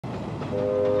Hello.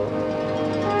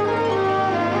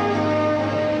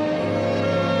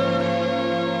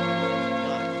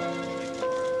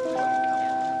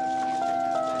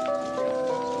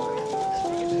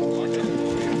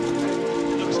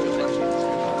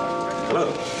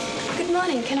 Good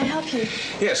morning. Can I help you?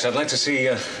 Yes, I'd like to see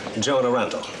Joanna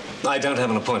Randall. I don't have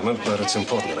an appointment, but it's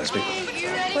important that I speak with her.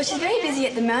 Well, she's very busy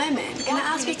at the moment. Can I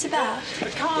ask what it's about?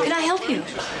 Can I help you?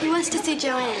 He wants to see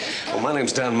Joanne. Well, my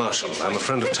name's Dan Marshall. I'm a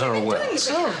friend of Tara Wells.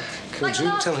 Oh. Could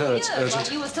you tell her it's urgent?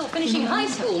 You were still finishing high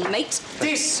school, mate.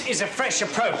 This is a fresh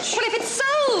approach. Well, if it's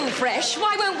so fresh,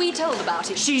 why weren't we told about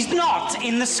it? She's not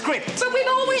in the script. But we've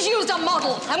always used a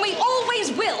model, and we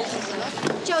always will.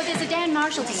 Joe, there's a Dan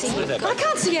Marshall to see you. But I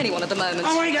can't see anyone at the moment.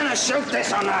 Are we gonna shoot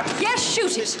this or not? Yes,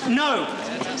 shoot it. No,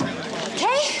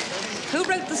 Okay? Who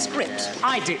wrote the script?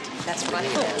 I did. That's what I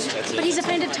thought. But he's a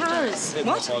friend of Tara's.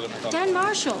 What? Dan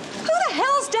Marshall. Who the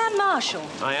hell's Dan Marshall?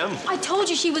 I am. I told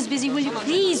you she was busy. Will you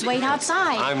please wait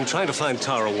outside? I'm trying to find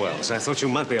Tara Wells. I thought you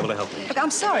might be able to help me. Look,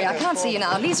 I'm sorry, I can't see you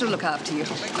now. Lisa will look after you.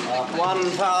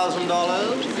 $1,000,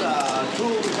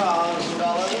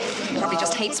 $2,000. Probably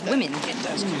just hates women.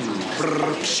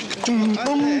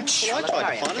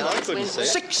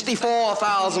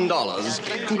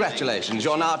 $64,000. Congratulations,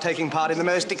 you're now taking part in the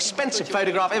most expensive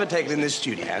photograph ever taken in this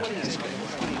studio.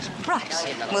 Right.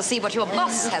 We'll see what your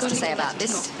boss has to say about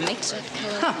this, mate.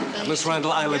 Miss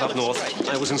Randall, I live up north.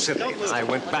 I was in Sydney. I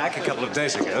went back a couple of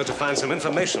days ago to find some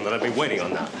information that I've been waiting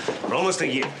on now for almost a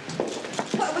year.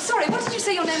 Well, sorry, what did you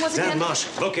say your name was Dan again?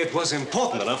 Marshall. Look, it was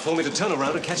important enough for me to turn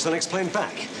around and catch the next plane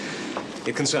back.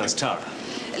 It concerns Tara.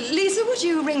 Lisa, would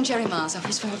you ring Jerry Marr's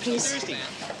office for her, please?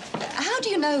 How do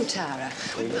you know Tara?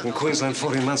 In Queensland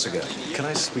 14 months ago. Can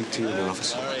I speak to you in your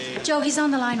office? Joe, he's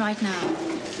on the line right now.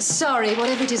 Sorry,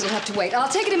 whatever it is, you'll have to wait. I'll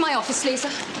take it in my office,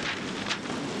 Lisa.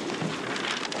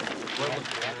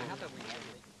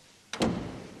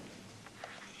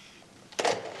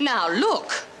 Now,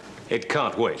 look. It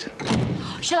can't wait.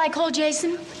 Shall I call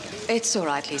Jason? It's all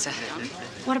right, Lisa.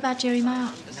 What about Jerry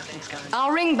Marr?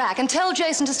 I'll ring back and tell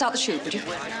Jason to start the shoot, would you?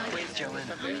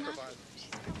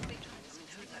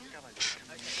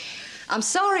 I'm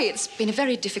sorry, it's been a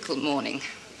very difficult morning.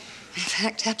 In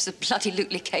fact,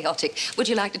 absolutely chaotic. Would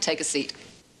you like to take a seat?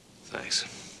 Thanks.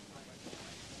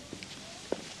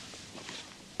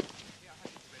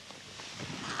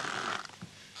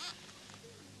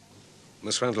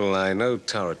 Miss Randall, I know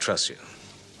Tara trusts you.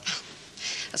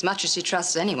 As much as she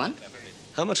trusts anyone.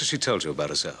 How much has she told you about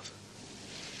herself?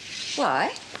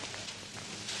 Why?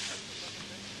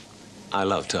 I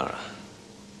love Tara.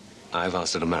 I've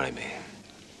asked her to marry me.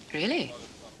 Really?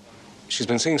 She's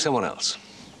been seeing someone else.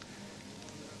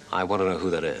 I want to know who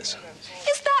that is.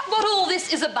 Is that what all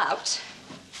this is about?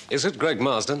 Is it Greg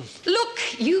Marsden? Look,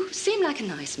 you seem like a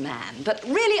nice man, but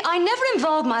really, I never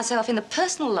involve myself in the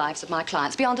personal lives of my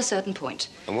clients beyond a certain point.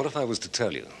 And what if I was to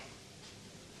tell you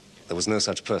there was no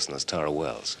such person as Tara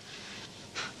Wells?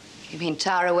 You mean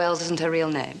Tara Wells isn't her real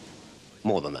name?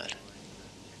 More than that.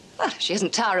 Well, if she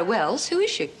isn't Tara Wells, who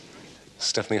is she?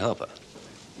 Stephanie Harper.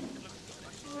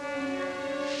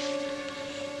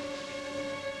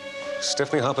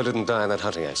 Stephanie Harper didn't die in that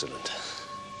hunting accident.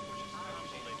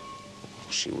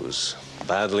 She was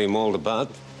badly mauled about,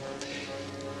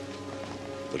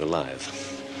 but alive.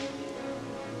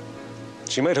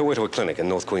 She made her way to a clinic in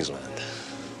North Queensland,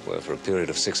 where for a period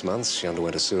of 6 months, she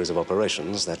underwent a series of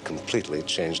operations that completely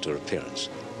changed her appearance.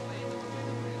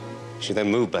 She then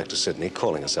moved back to Sydney,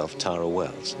 calling herself Tara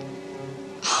Wells.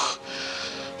 Oh,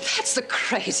 that's the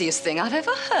craziest thing I've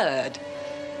ever heard.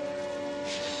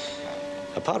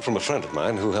 Apart from a friend of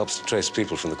mine who helps to trace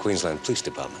people from the Queensland Police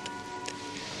Department.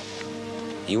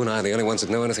 You and I are the only ones that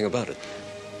know anything about it.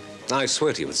 I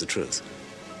swear to you it's the truth.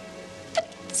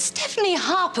 But Stephanie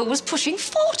Harper was pushing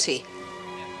 40.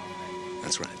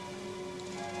 That's right.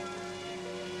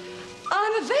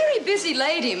 I'm a very busy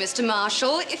lady, Mr.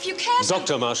 Marshall. If you care to...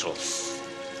 Dr. Marshall.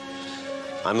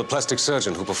 I'm the plastic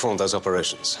surgeon who performed those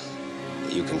operations.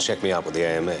 You can check me out with the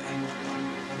AMA.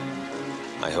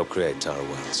 I helped create Tara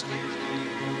Wells.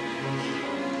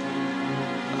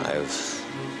 I've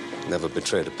never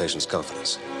betrayed a patient's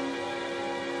confidence.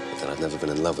 But then I've never been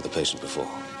in love with a patient before.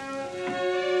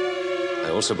 I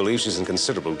also believe she's in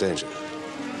considerable danger.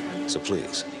 So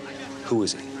please, who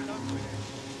is he?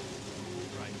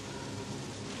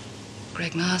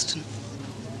 Greg Marsden.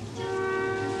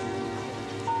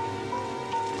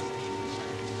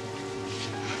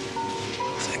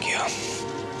 Thank you.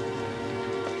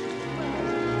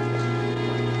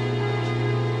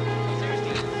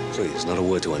 Please, not a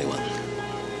word to anyone.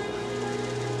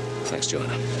 Thanks,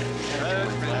 Joanna.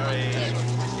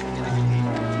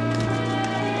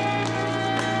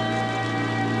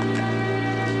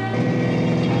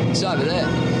 It's over there.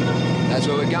 That's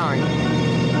where we're going.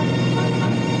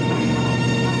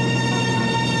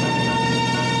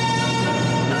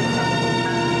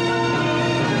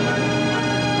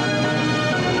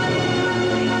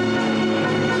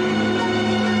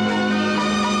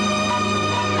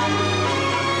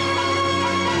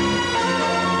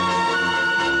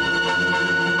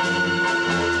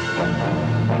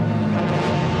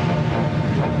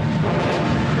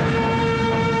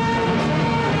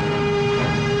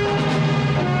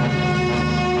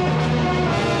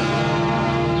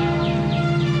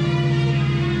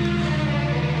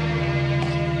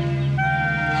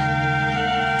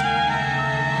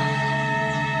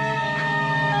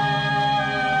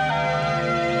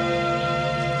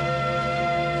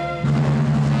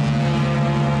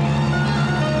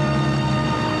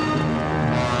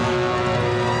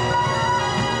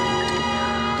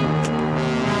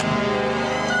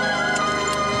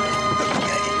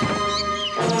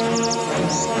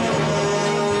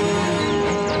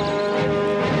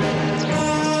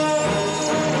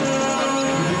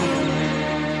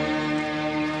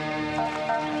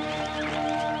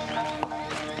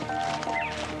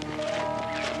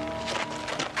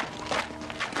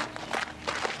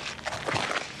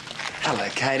 Hello,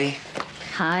 Katie.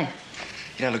 Hi.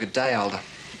 You don't look a day older.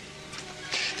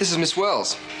 This is Miss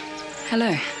Wells.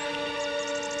 Hello.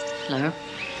 Hello.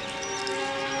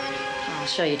 I'll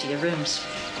show you to your rooms.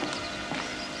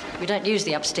 We don't use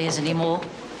the upstairs anymore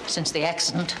since the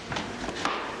accident.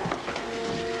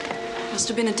 Must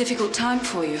have been a difficult time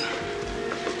for you.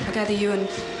 I gather you and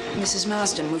Mrs.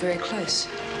 Marsden were very close.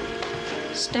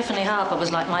 Stephanie Harper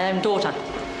was like my own daughter.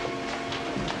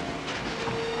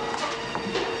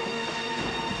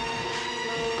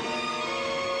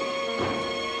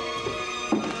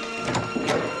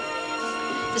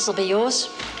 This'll be yours.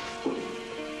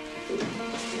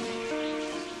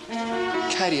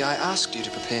 Katie, I asked you to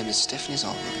prepare Miss Stephanie's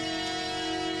old room.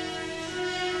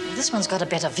 This one's got a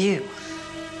better view.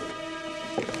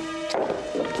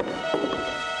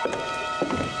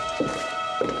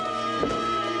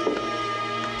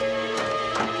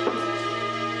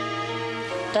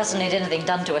 Doesn't need anything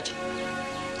done to it.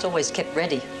 It's always kept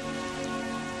ready.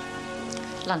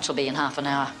 Lunch will be in half an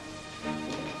hour.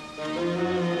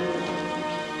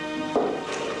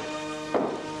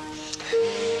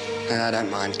 No, I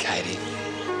don't mind Katie.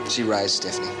 She raised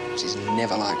Stephanie. She's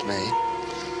never liked me.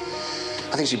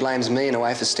 I think she blames me in a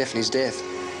way for Stephanie's death.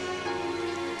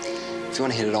 If you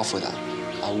want to hit it off with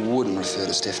her, I wouldn't refer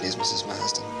to Stephanie as Mrs.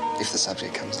 Marsden if the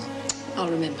subject comes up. I'll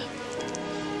remember.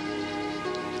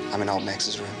 I'm in old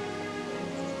Max's room.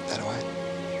 That away.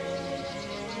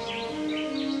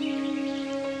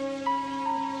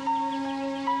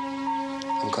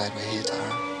 I'm glad we're here,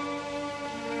 Tara.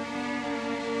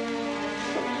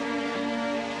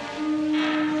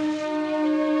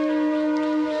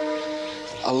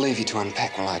 I'll leave you to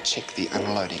unpack while I check the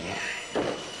unloading.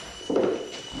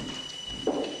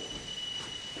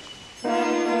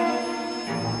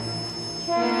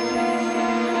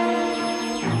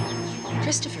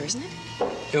 Christopher, isn't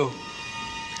it? Yo.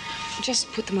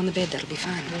 Just put them on the bed, that'll be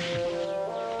fine.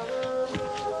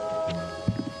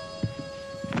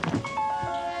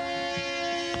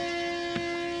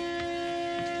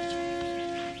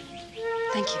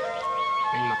 Thank you.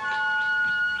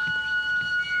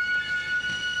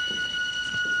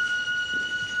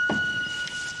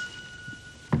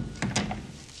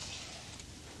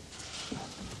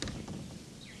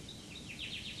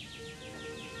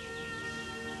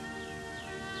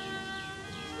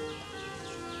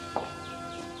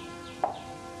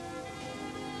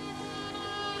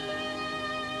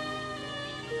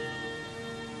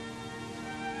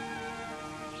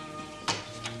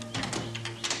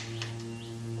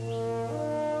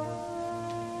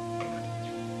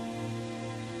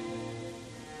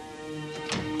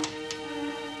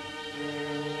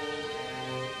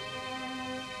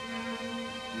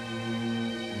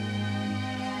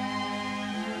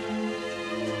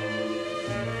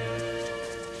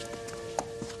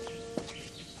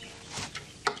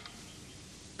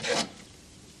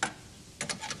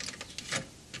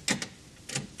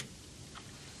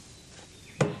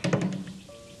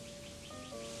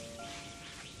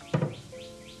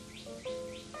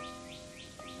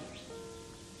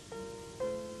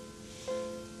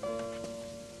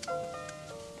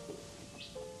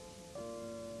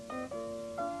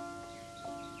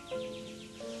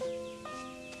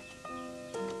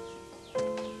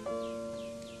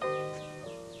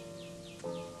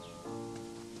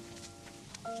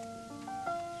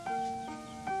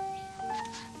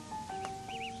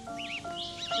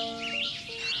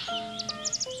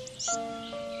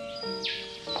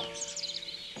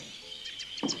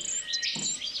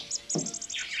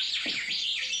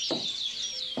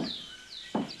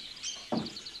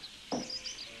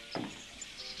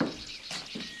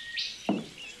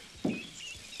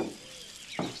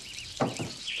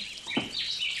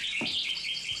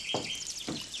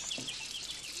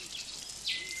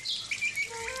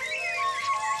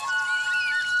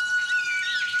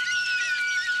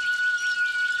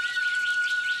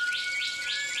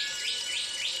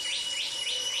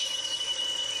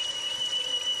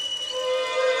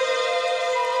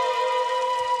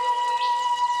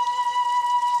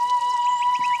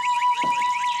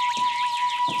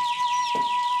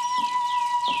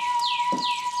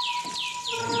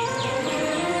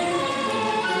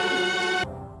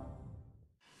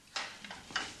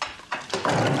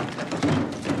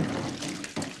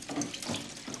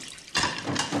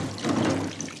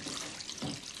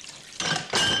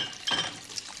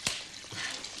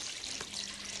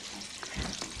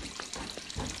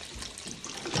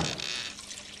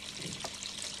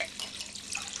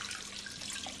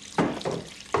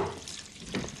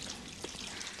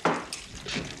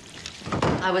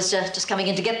 I was just coming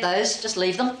in to get those. Just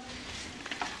leave them.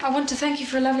 I want to thank you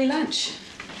for a lovely lunch.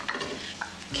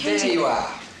 Katie. There you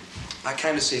are. I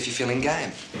came to see if you're feeling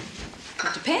game.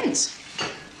 It depends.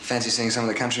 Fancy seeing some of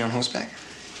the country on horseback?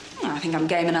 Well, I think I'm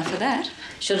game enough for that.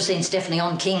 Should have seen Stephanie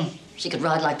on King. She could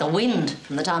ride like the wind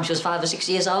from the time she was 5 or 6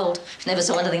 years old. Never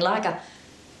saw anything like her.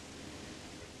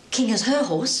 King is her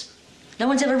horse. No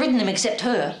one's ever ridden him except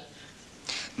her.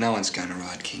 No one's going to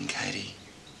ride King, Katie.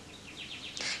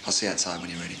 I'll see you outside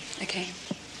when you're ready. Okay.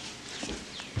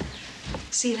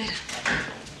 See you later.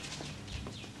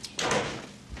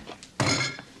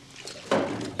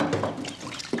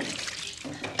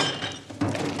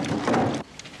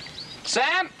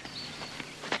 Sam?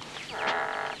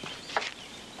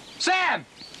 Sam!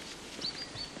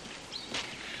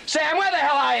 Sam, where the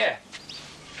hell are you?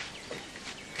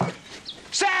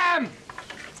 Sam!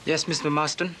 Yes, Mr.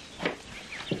 Marston?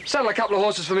 Saddle a couple of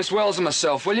horses for Miss Wells and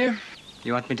myself, will you?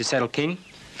 You want me to saddle King?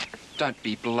 Don't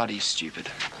be bloody stupid.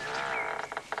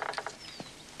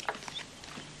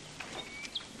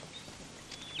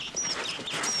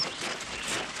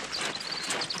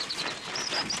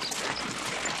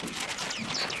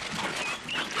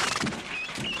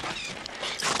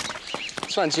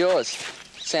 This one's yours.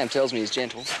 Sam tells me he's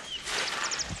gentle.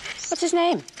 What's his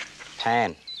name?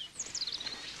 Pan.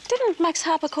 Didn't Max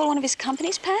Harper call one of his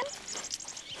companies Pan?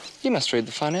 You must read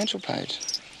the financial page.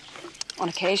 On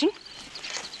occasion.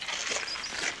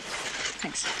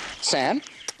 Thanks. Sam?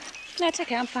 No, it's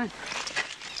okay, I'm fine.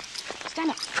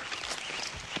 Stand up.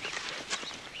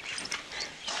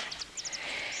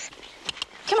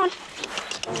 Come on.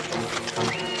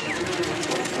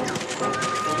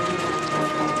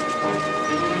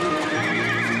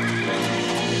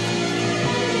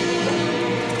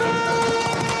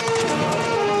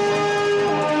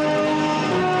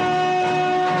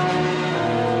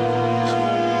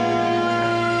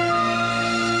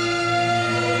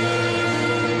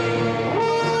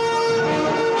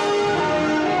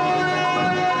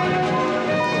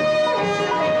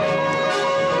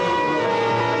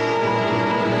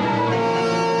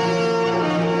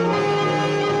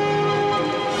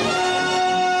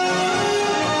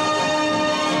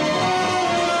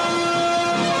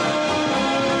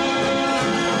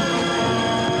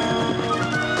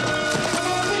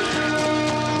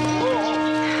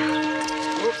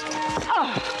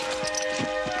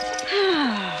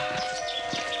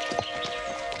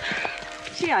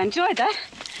 I enjoyed that.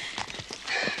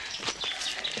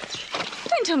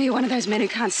 Don't tell me you're one of those men who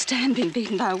can't stand being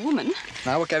beaten by a woman.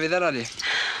 No, what gave you that idea?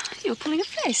 You were pulling a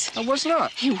face. I was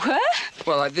not. You were?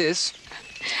 Well, like this.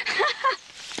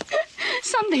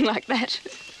 Something like that.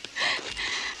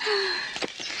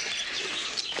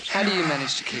 How do you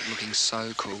manage to keep looking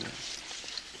so cool?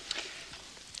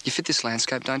 You fit this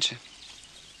landscape, don't you?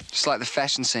 Just like the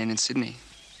fashion scene in Sydney.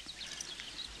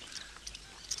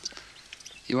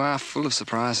 You are full of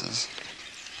surprises.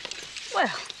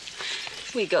 Well,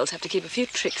 we girls have to keep a few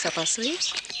tricks up our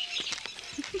sleeves.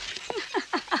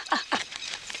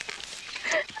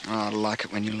 Oh, I like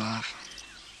it when you laugh.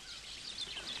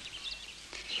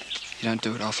 You don't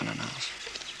do it often enough.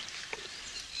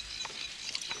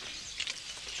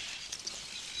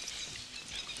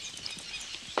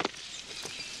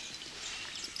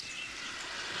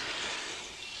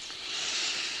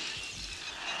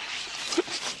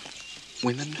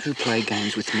 Women who play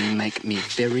games with me make me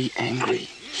very angry.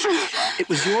 It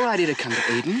was your idea to come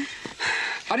to Eden.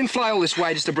 I didn't fly all this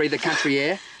way just to breathe the country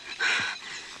air.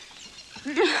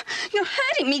 You're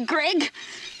hurting me, Greg.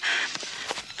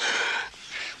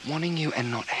 Wanting you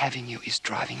and not having you is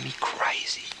driving me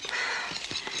crazy.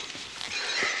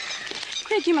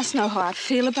 Greg, you must know how I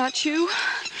feel about you.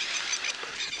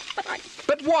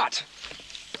 But what?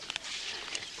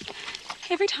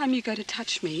 Every time you go to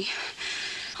touch me,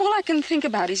 all I can think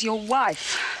about is your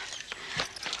wife.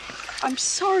 I'm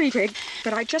sorry, Greg,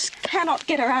 but I just cannot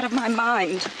get her out of my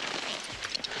mind.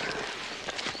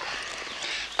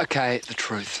 Okay, the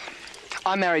truth.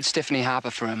 I married Stephanie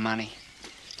Harper for her money.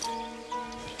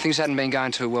 Things hadn't been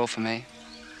going too well for me.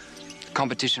 The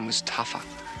competition was tougher.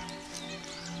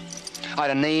 I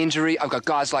had a knee injury. I've got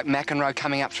guys like McEnroe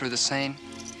coming up through the scene.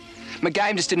 My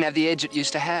game just didn't have the edge it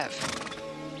used to have.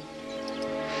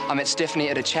 I met Stephanie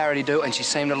at a charity do and she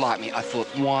seemed to like me. I thought,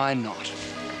 why not?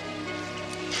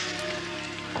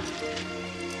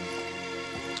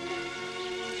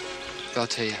 But I'll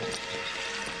tell you,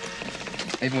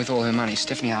 even with all her money,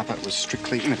 Stephanie Harper was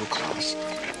strictly middle class.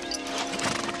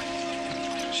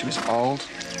 She was old.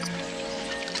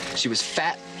 She was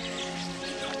fat.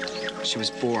 She was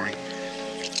boring.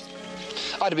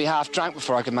 I had to be half drunk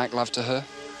before I could make love to her.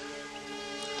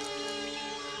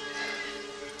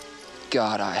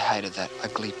 God, I hated that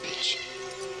ugly bitch.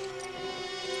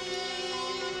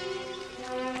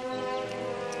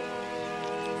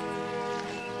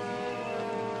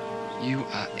 You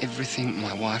are everything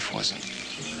my wife wasn't.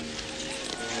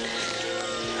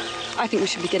 I think we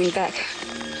should be getting back.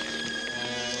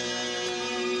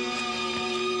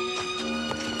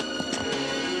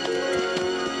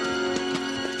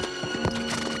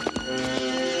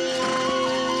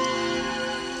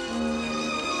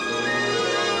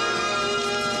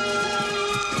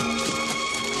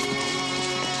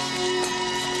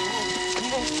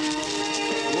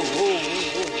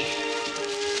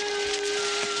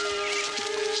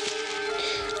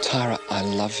 Tara, I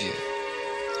love you.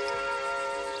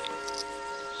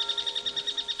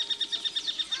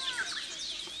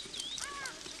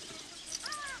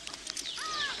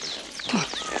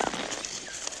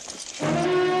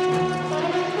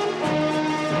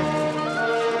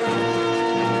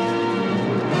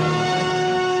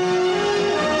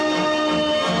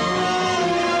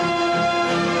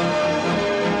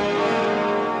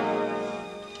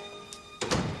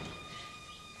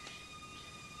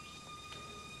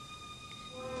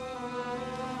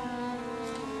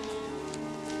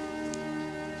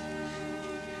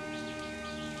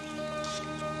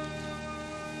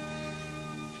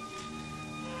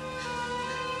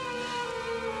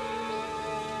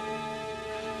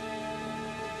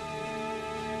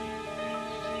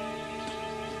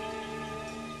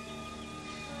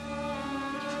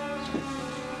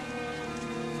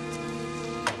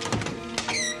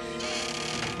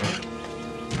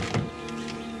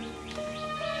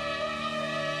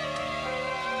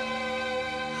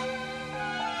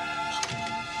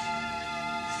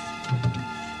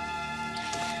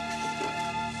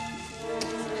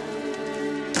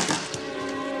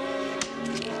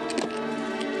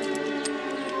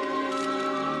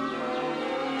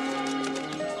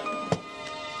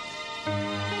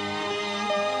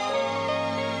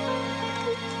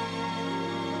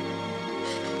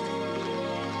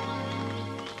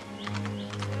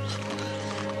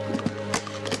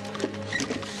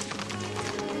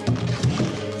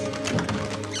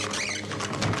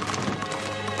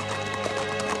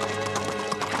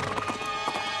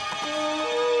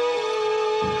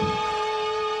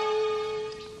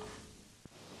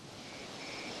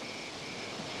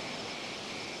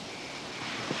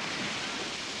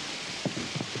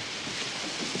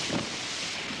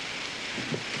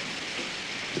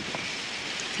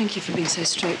 Thank you for being so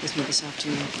straight with me this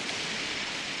afternoon.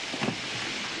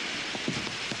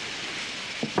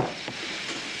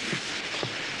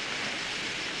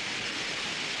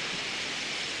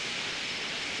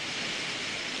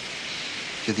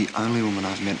 You're the only woman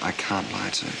I've met I can't lie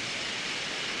to.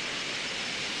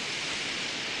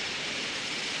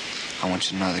 I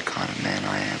want you to know the kind of man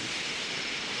I am.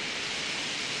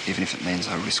 Even if it means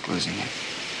I risk losing you.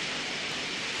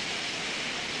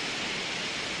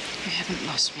 You haven't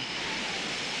lost me.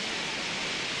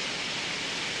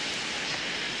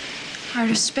 I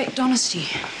respect honesty.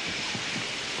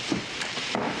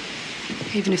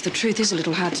 Even if the truth is a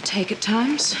little hard to take at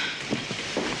times.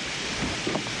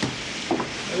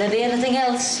 Will there be anything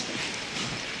else?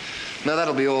 No,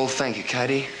 that'll be all. Thank you,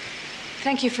 Katie.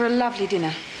 Thank you for a lovely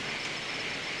dinner.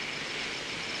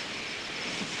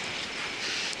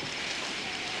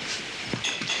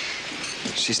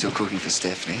 She's still cooking for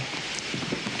Stephanie.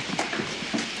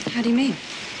 How do you mean?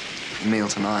 The meal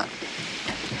tonight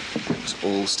was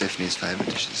all Stephanie's favourite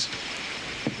dishes.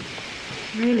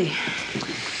 Really?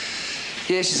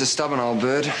 Yeah, she's a stubborn old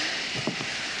bird.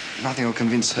 Nothing will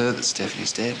convince her that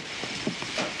Stephanie's dead.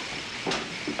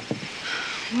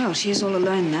 Well, she is all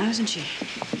alone now, isn't she?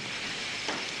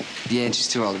 Yeah, and she's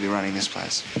too old to be running this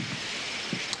place.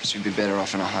 She'd be better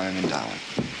off in a home in Darwin.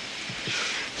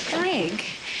 Greg,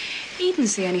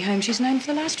 Eden's the only home she's known for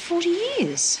the last 40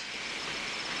 years.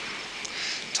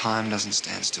 Time doesn't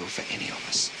stand still for any of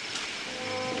us.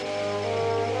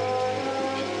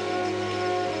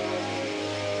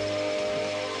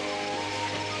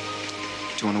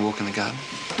 Do you want to walk in the garden?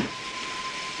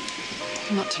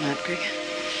 Not tonight, Greg.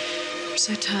 I'm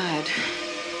so tired.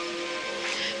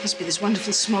 Must be this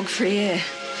wonderful smog-free air.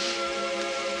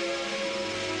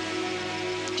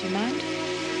 Do you mind?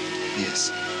 Yes.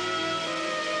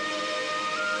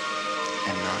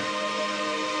 And no.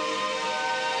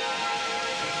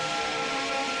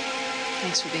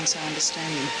 Thanks for being so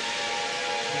understanding.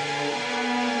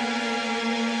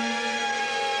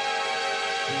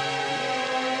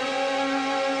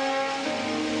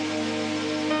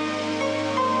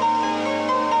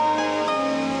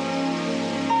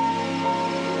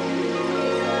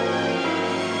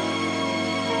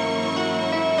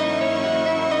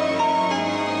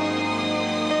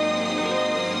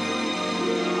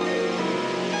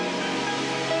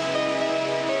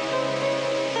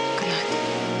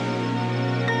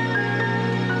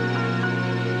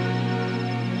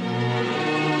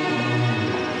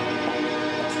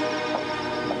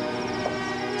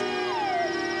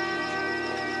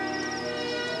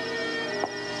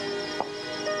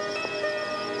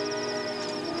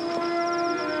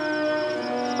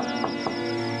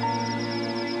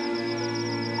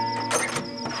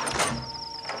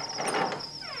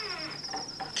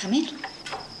 Come in.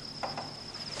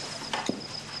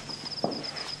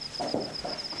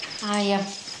 I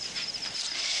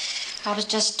was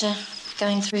just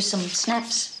going through some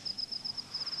snaps.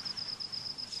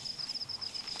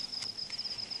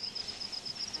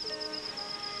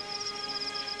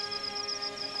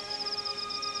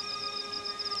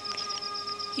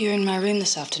 You were in my room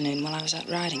this afternoon while I was out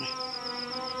riding.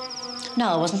 No,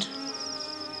 I wasn't.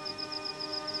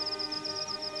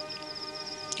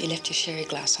 You left your sherry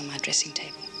glass on my dressing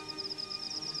table.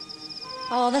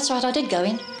 Oh, that's right, I did go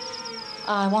in.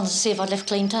 I wanted to see if I'd left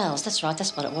clean towels. That's right,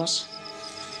 that's what it was.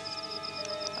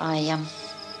 I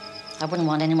wouldn't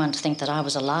want anyone to think that I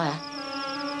was a liar.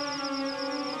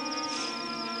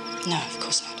 No, of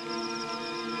course not.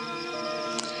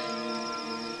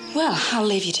 Well, I'll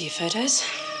leave you to your photos.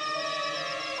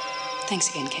 Thanks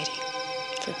again, Katie,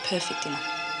 for a perfect dinner.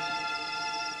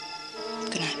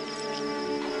 Good night.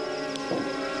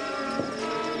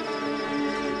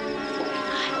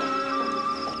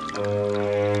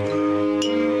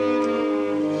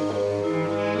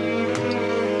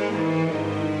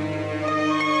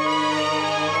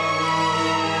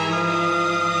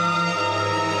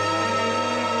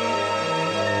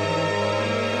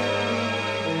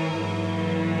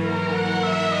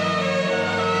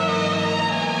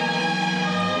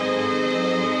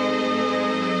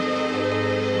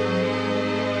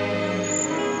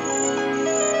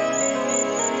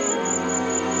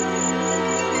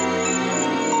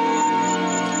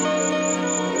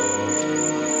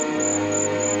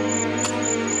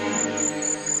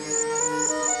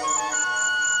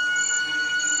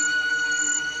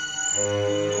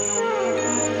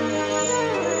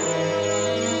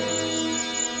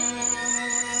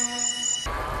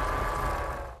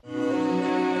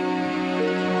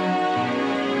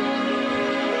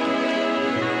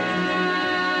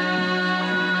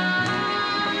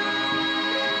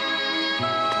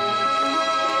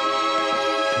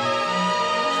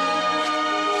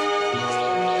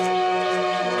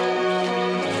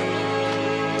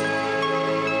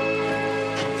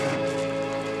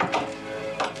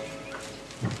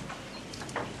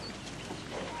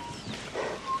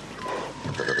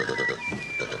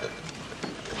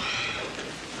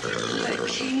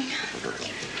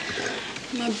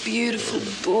 Beautiful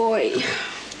boy.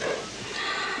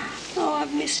 Oh,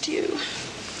 I've missed you.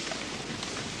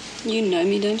 You know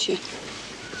me, don't you?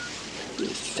 You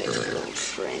faithful old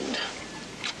friend.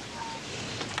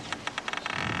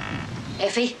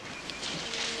 Effie?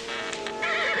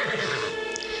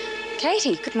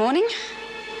 Katie, good morning.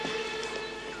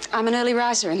 I'm an early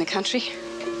riser in the country.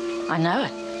 I know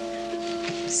it.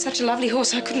 Such a lovely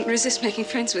horse, I couldn't resist making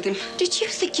friends with him. Did you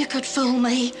think you could fool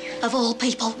me, of all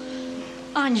people?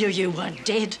 I knew you weren't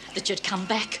dead, that you'd come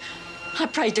back. I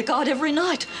prayed to God every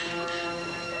night.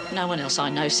 No one else I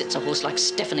know sits a horse like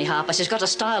Stephanie Harper. She's got a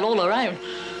style all her own.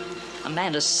 A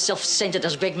man as self-centered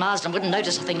as Greg Marsden wouldn't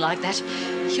notice a thing like that.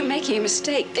 You're making a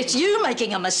mistake. It's you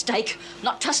making a mistake,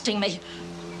 not trusting me.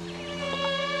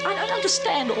 I don't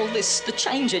understand all this, the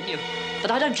change in you.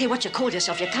 But I don't care what you call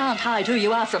yourself. You can't hide who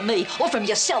you are from me or from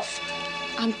yourself.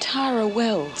 I'm Tyra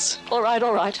Wells. All right,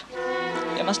 all right.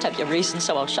 You must have your reasons,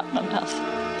 so I'll shut my mouth.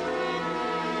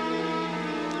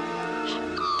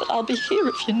 But I'll be here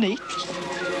if you need me.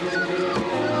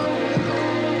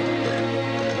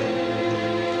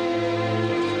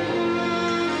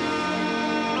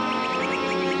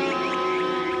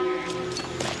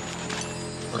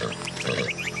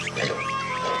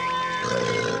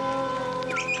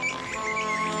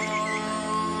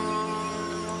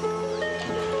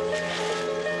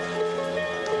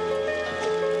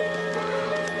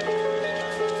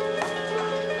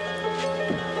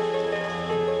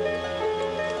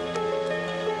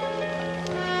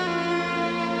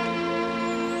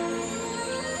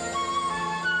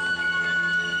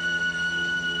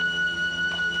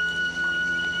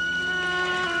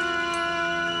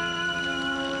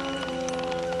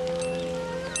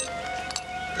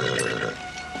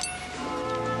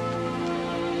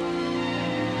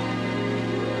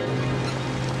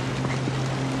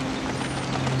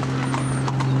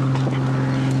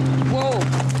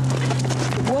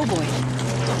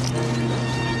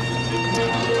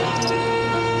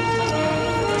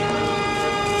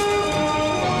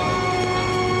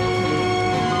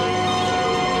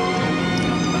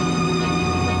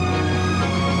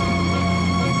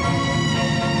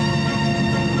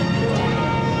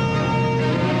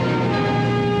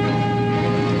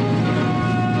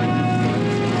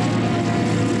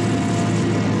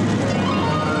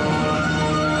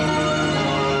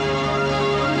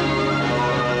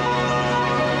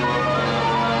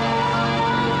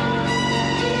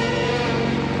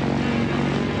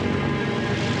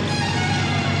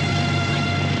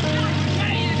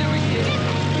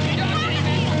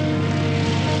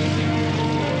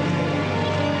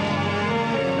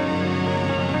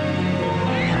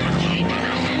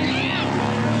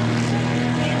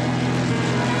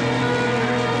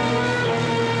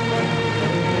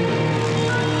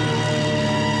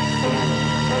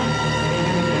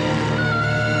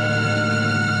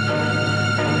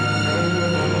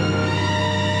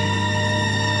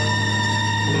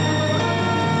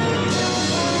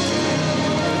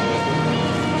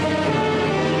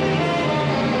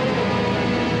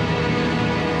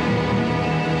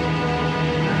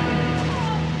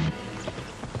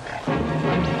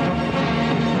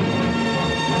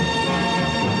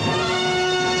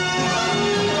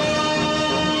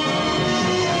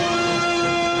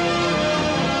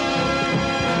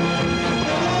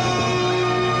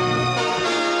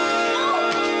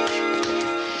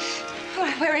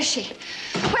 Where is she?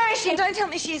 Where is she? Don't tell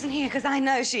me she isn't here, because I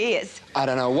know she is. I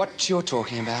don't know what you're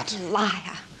talking about.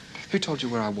 Liar. Who told you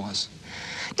where I was?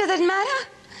 Does it matter?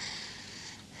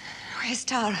 Where's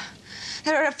Tara?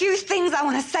 There are a few things I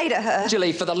want to say to her.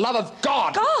 Jilly, for the love of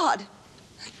God! God?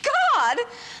 God?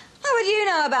 What would you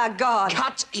know about God?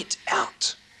 Cut it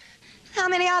out. How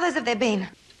many others have there been?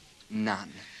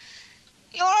 None.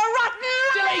 You're a rotten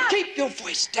liar! Jilly, keep your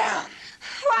voice down.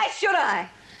 Why should I?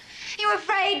 You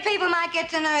afraid people might get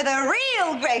to know the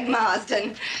real Greg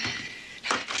Marsden?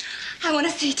 I want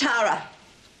to see Tara.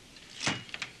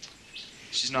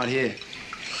 She's not here.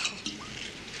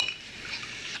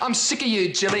 I'm sick of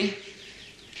you, Jilly.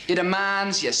 Your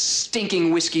demands, your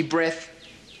stinking whiskey breath.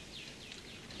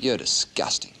 You're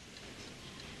disgusting.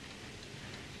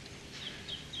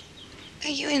 Are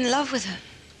you in love with her?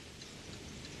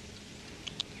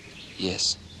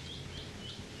 Yes.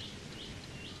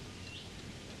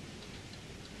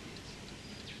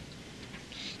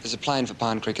 There's a plane for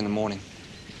Pine Creek in the morning.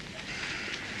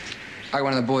 I got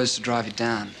one of the boys to drive you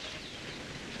down.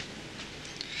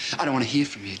 I don't want to hear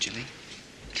from you, Jilly.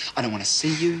 I don't want to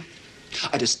see you.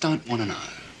 I just don't want to know.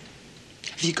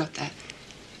 Have you got that?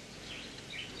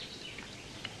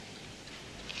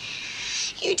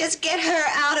 You just get her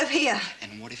out of here.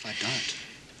 And what if I don't?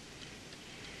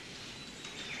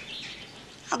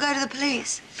 I'll go to the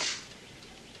police.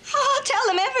 I'll tell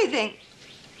them everything.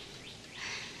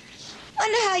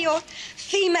 Wonder how your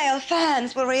female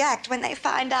fans will react when they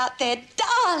find out their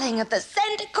darling of the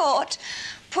Centre Court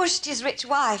pushed his rich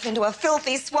wife into a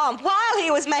filthy swamp while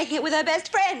he was making it with her best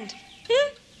friend.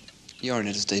 You're in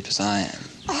it as deep as I am.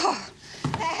 Oh,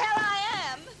 the hell I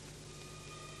am.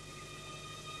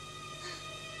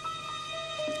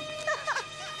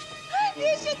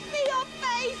 You should see your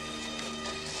face.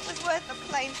 It was worth the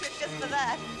plane trip just for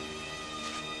that.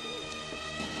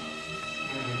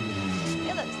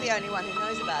 Philip's the only one who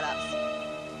knows about us.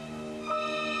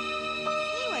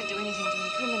 He won't do anything to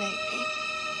incriminate me.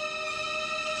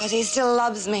 Because he still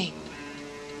loves me.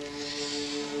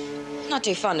 Not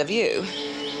too fond of you.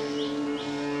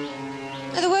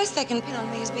 But the worst they can pin on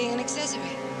me is being an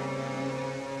accessory.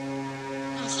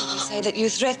 I'll simply say that you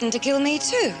threatened to kill me,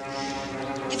 too,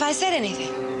 if I said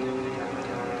anything.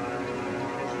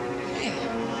 There.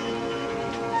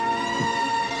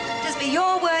 Just be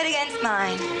your word against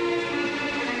mine.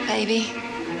 Baby,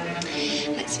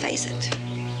 let's face it.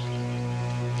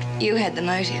 You had the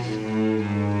motive.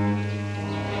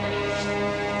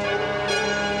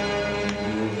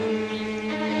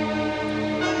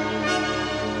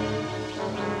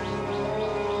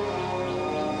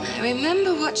 I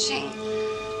remember watching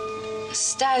a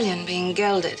stallion being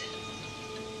gelded.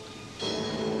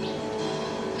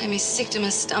 Made me sick to my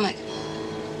stomach.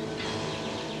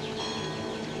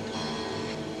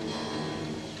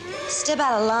 Step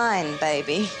out of line,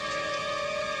 baby,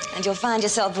 and you'll find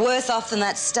yourself worse off than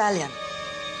that stallion.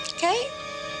 Okay?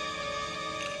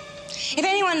 If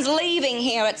anyone's leaving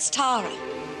here, it's Tara.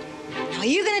 Now, are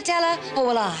you going to tell her, or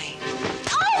will I?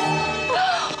 Oh!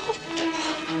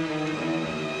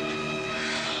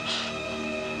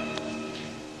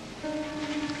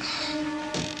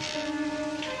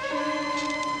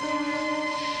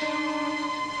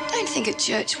 I don't think a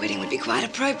church wedding would be quite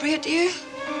appropriate, do you?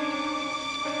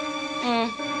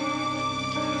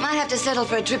 Might have to settle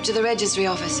for a trip to the registry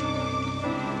office.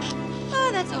 Oh,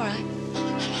 that's all right.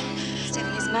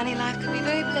 Stephanie's money life could be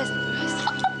very pleasant for us.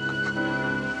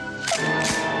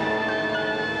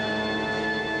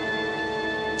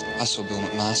 I saw Bill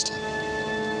McMaster.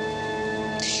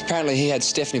 Apparently he had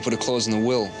Stephanie put a clause in the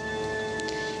will.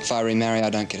 If I remarry, I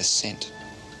don't get a cent.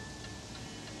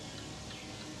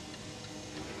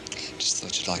 Just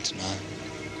thought you'd like to know.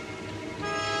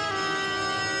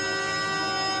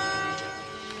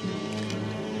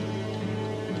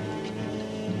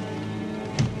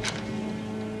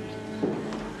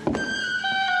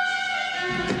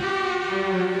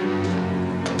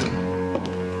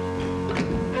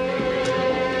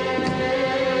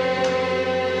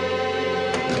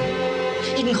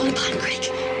 Eden, call Pine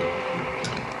Creek.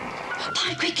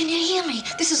 Pine Creek, can you hear me?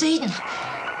 This is Eden.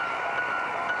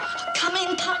 Come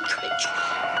in, Pine Creek.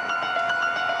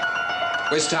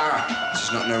 Where's Tara?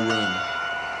 She's not in her room.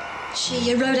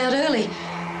 She rode out early.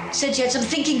 Said she had some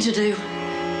thinking to do.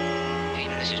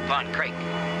 Eden, this is Pine Creek.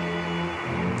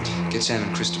 Get Sam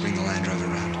and Chris to bring the Land Rover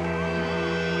around.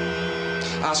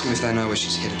 Ask them if they know where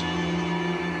she's headed.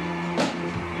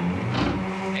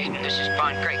 Eden, this is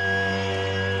Pine Creek.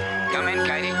 Come in,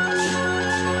 Katie.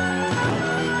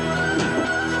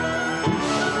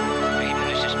 Eden,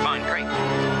 this is Pine Creek.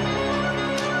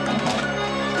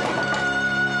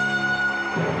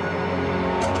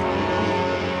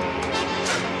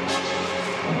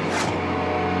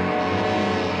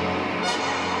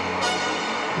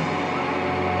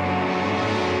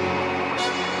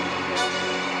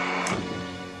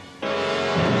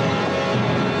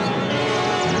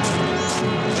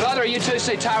 two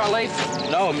see Tara leave?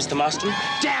 No, Mr. Marston.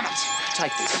 Damn it!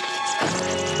 Take this.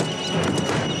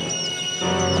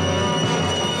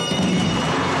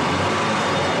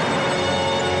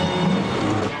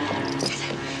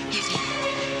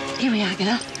 Here we are,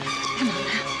 girl. Come on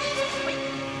now.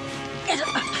 Get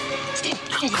up. Steady,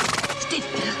 steady, steady,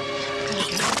 girl.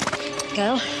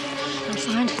 Girl, I'll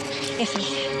find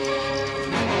Effie.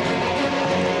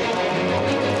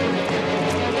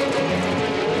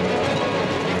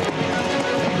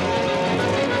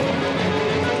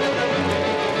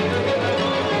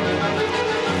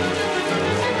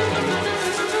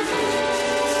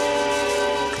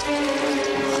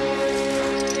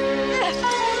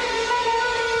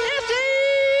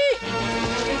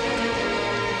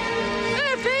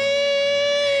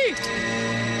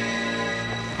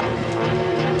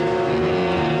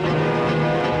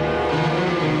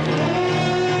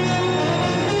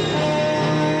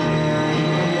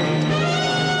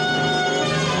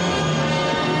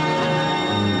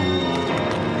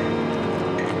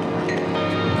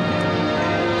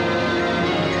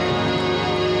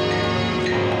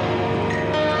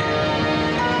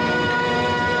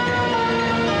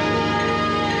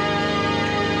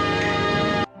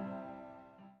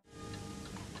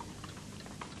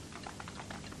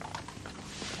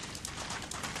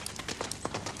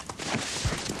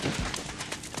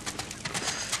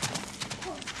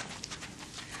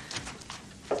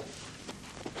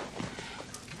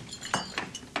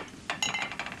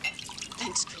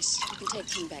 Thanks, Chris. You can take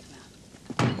King back now.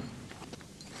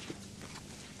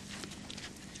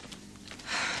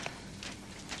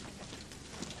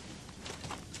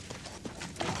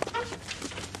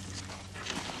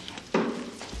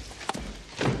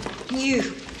 You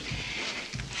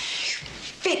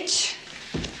bitch.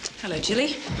 Hello,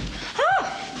 Jilly.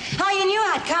 Oh, you knew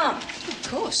I'd come. Of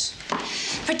course.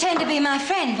 Pretend to be my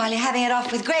friend while you're having it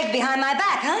off with Greg behind my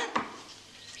back, huh?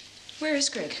 Where is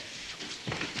Greg?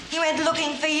 He went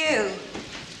looking for you.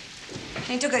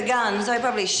 He took a gun, so he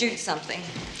probably shoots something.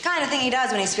 Kind of thing he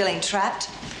does when he's feeling trapped.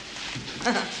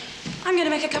 I'm going to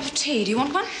make a cup of tea. Do you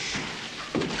want one?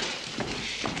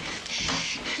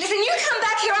 Listen, you come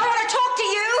back here. I want to talk to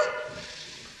you.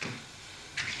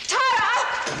 Tara!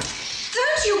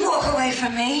 Don't you walk away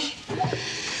from me.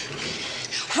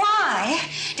 Why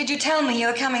did you tell me you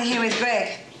were coming here with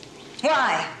Greg?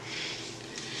 Why?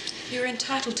 You're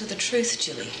entitled to the truth,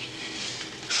 Jilly.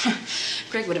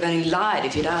 Greg would have only lied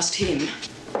if you'd asked him.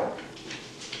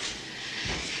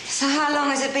 So how long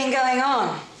has it been going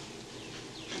on?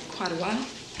 Quite a while.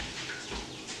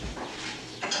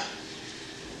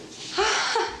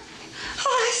 Oh,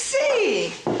 I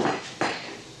see.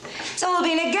 It's all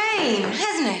been a game,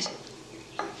 hasn't it?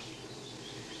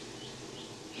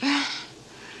 But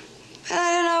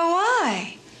I don't know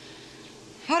why.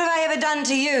 What have I ever done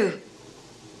to you?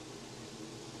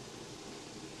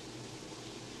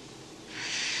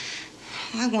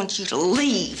 I want you to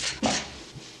leave.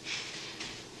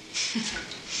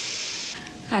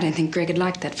 I don't think Greg would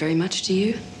like that very much, do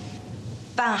you?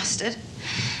 Bastard.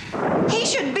 He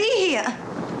should be here.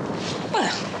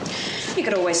 Well, you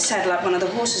could always saddle up one of the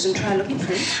horses and try looking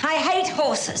for him. I hate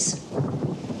horses.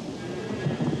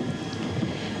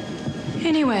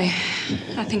 Anyway,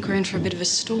 I think we're in for a bit of a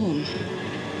storm.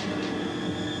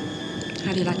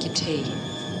 How do you like your tea?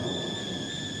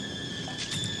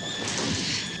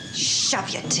 Shove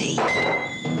your tea.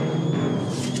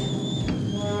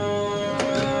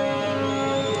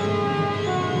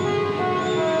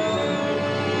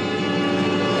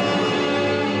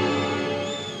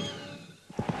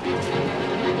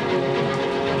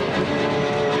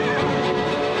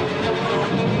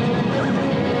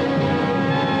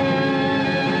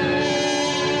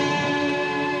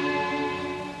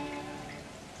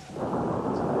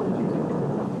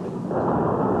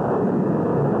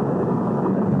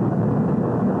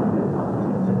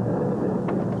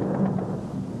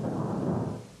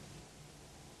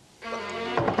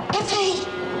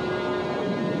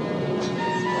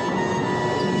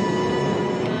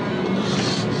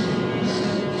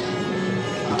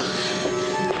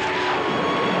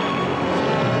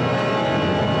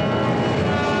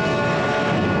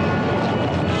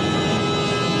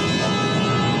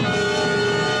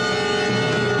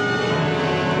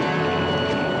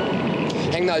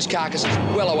 Those carcasses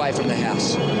well away from the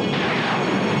house.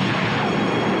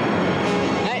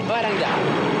 Hey, why don't you?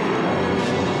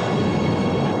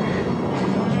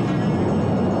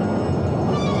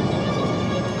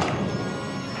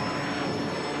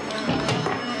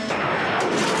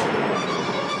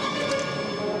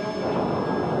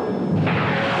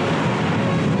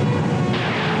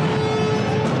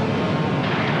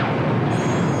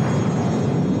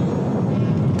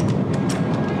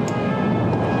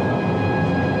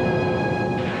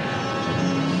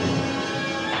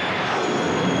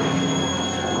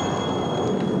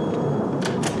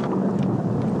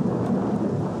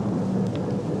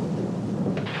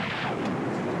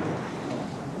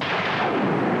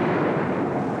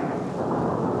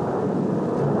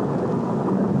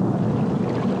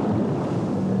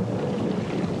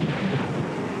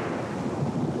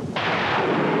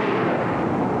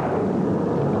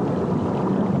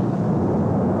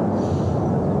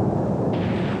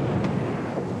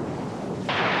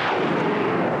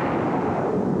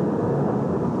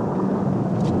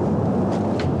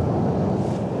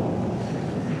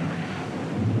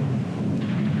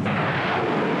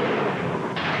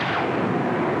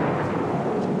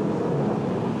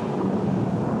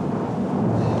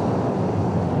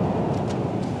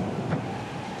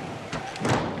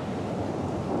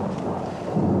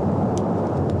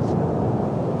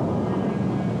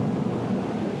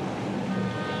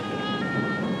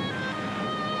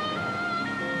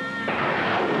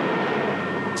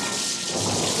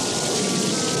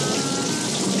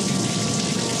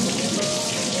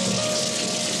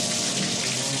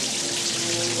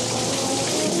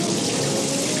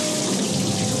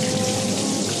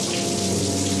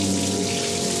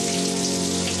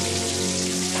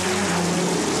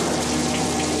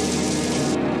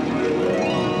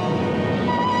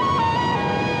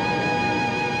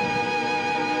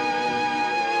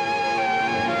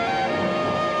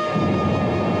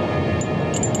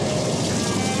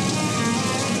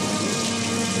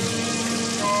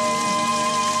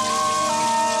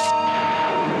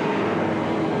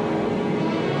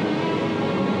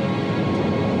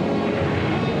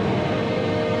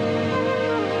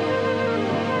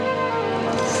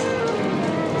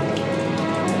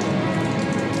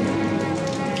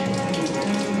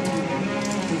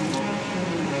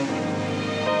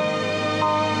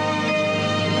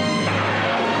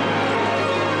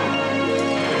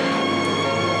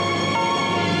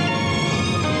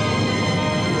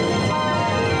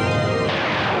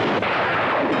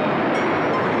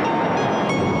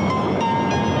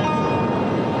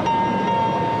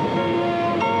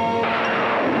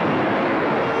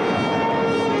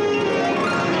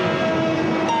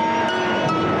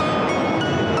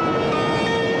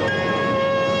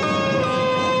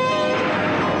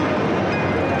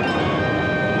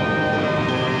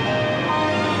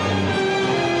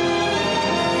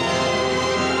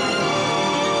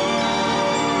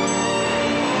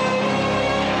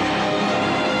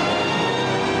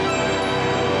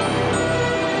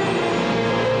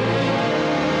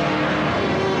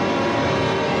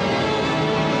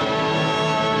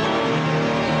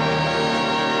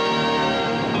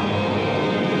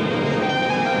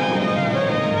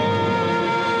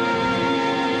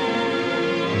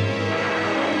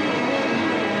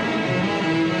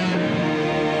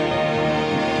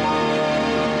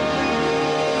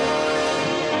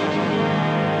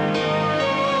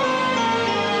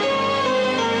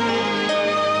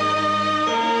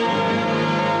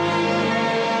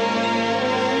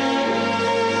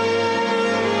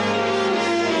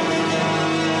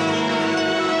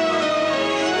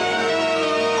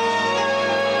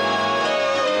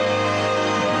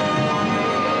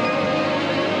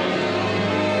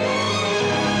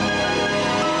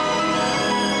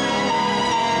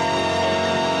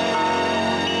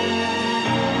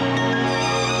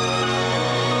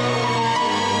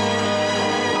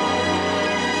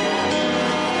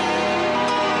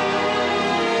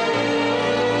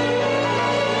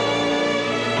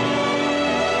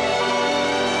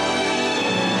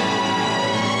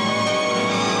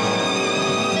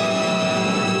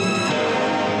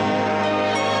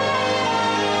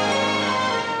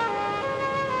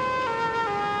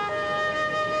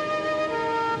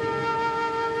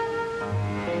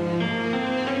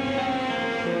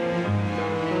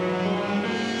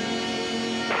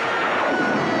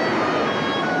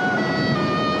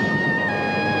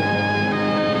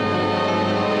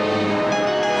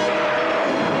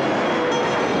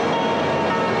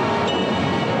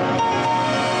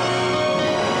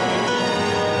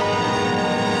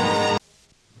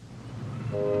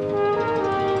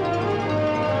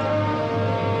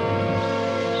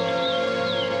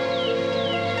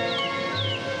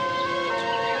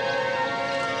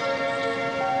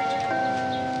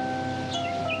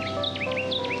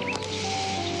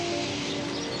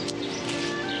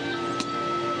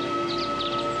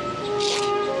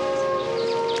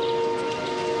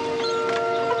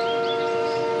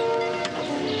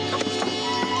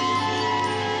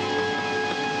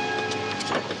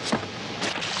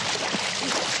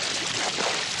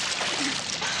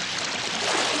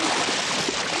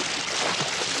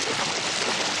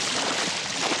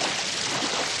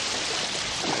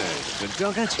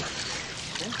 Bianca?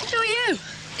 Who are you?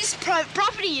 This is private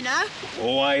property, you know.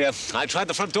 Oh, I tried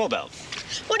the front doorbell.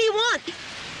 What do you want?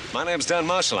 My name's Dan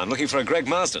Marshall. I'm looking for a Greg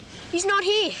Marsden. He's not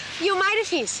here. You're a mate of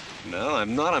his. No,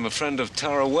 I'm not. I'm a friend of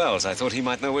Tara Wells. I thought he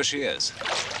might know where she is.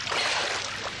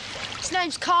 His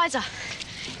name's Kaiser.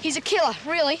 He's a killer,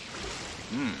 really.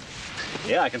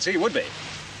 Yeah, I can see he would be.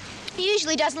 He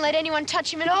usually doesn't let anyone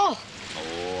touch him at all.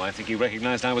 Oh, I think he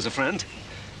recognized I was a friend.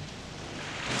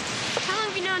 How long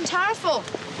have you known Tara for?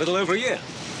 A little over a year.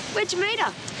 Where'd you meet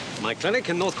her? My clinic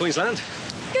in North Queensland.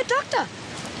 You're a doctor.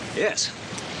 Yes.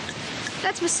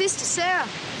 That's my sister, Sarah.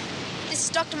 This is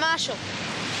Dr. Marshall.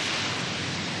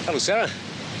 Hello, Sarah.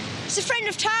 He's a friend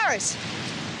of Tara's.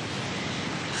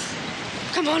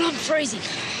 Come on, I'm freezing.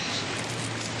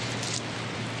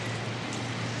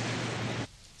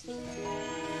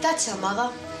 That's our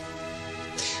mother.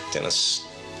 Dennis,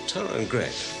 Tara and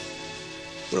Greg.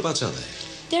 Whereabouts are they?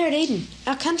 They're at Eden,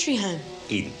 our country home.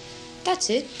 Eden. That's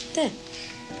it, there.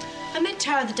 I met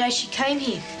Tara the day she came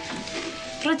here.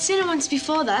 But I'd seen her once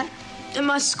before that, at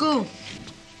my school.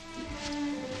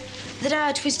 The day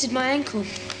I twisted my ankle.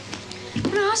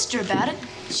 When I asked her about it,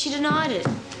 she denied it.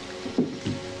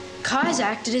 Kaiser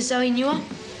acted as though he knew her.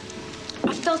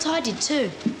 I felt I did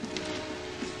too.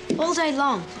 All day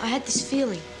long, I had this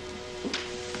feeling.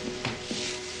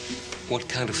 What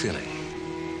kind of feeling?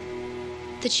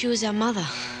 That she was our mother.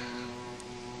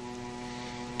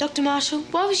 Dr. Marshall,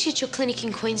 why was she at your clinic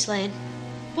in Queensland?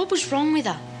 What was wrong with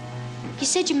her? You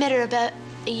said you met her about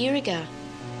a year ago.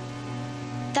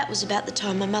 That was about the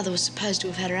time my mother was supposed to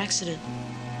have had her accident.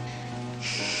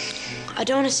 I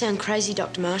don't want to sound crazy,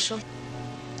 Dr. Marshall.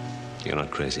 You're not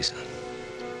crazy, son.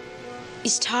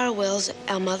 Is Tara Wells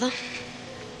our mother?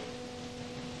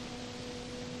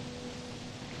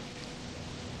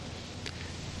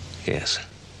 Yes.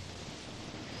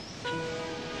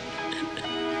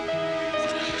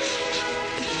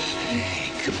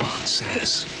 Hey, come on,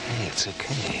 sis. Hey, it's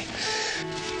okay.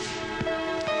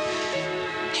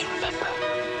 Hey,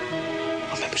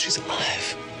 remember, she's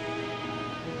alive.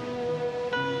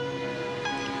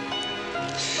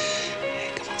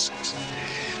 Hey, come on, sis.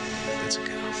 It's a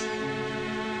girl.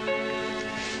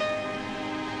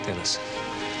 Dennis,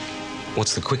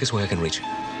 what's the quickest way I can reach you?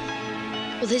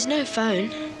 Well, there's no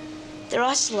phone. They're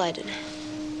isolated.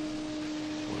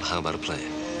 Well, how about a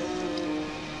plane?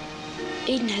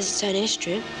 Eden has its own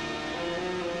airstrip.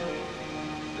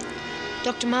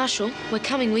 Dr. Marshall, we're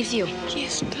coming with you.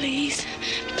 Yes, please.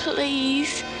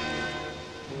 Please.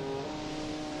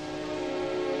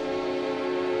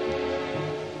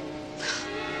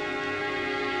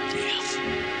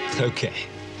 Yeah. Okay.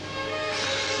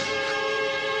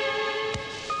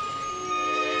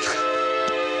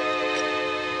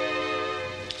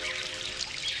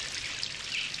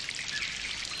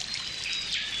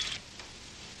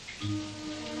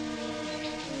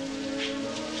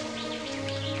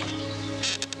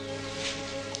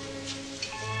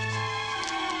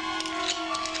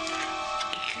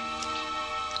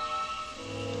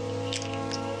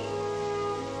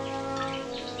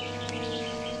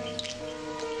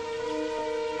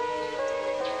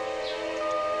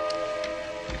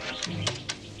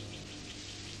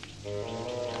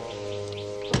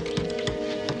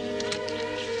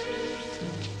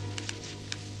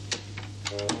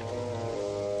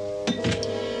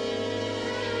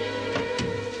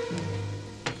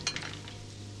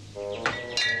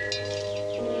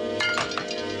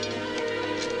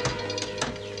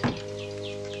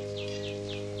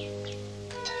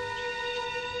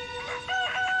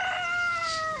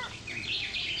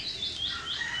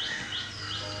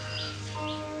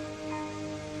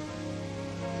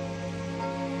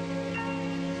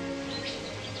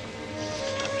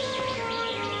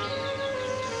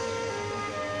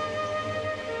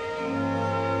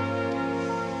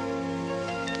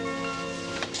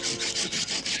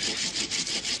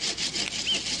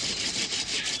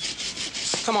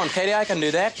 Come on, Katie, I can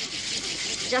do that.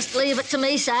 Just leave it to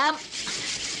me, Sam.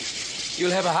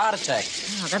 You'll have a heart attack.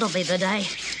 Oh, that'll be the day.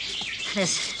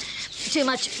 There's too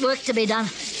much work to be done.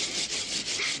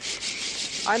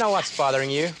 I know what's bothering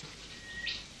you.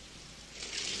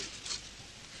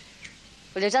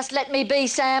 Will you just let me be,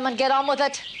 Sam, and get on with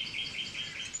it?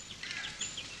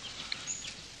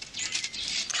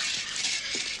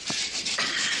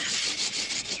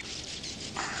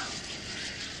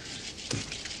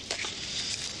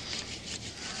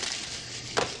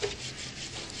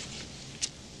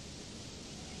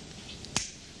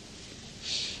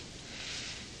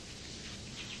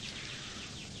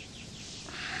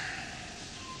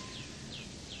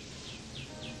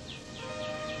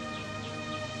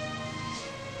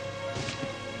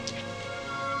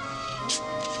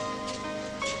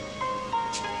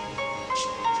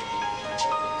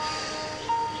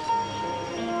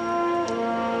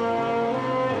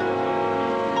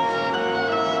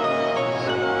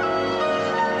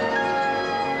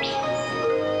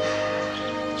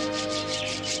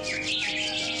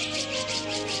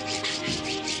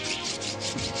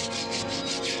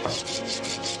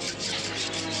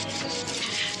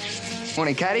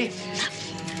 Morning, Katie.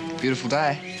 Beautiful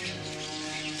day.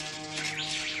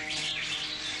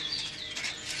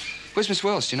 Where's Miss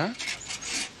Wells, do you know?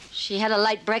 She had a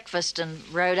late breakfast and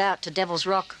rode out to Devil's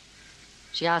Rock.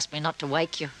 She asked me not to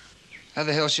wake you. How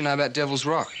the hell does she know about Devil's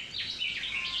Rock?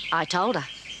 I told her.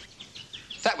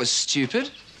 That was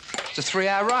stupid. It's a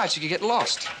 3-hour ride. She could get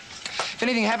lost. If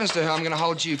anything happens to her, I'm going to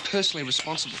hold you personally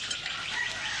responsible.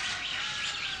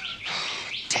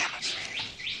 Damn it.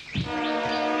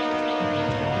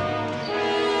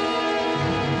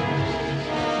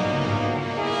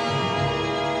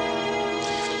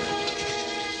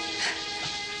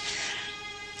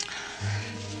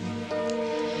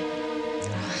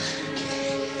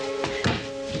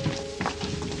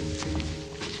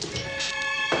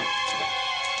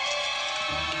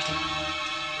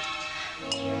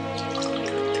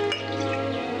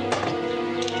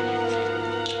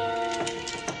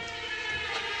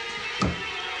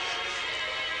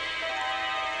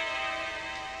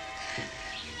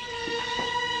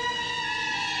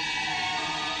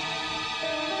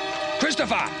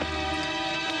 Christopher!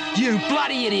 You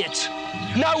bloody idiot!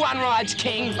 No one rides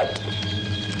King!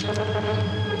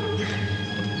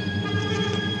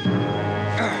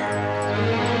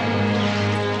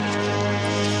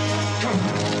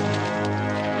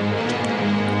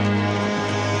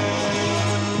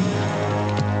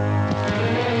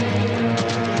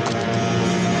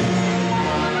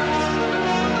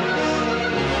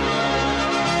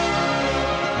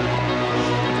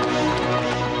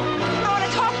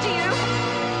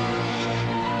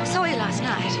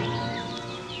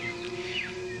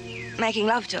 Making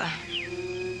love to her.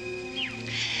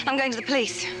 I'm going to the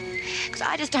police, because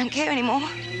I just don't care anymore.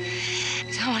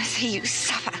 So I want to see you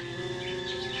suffer.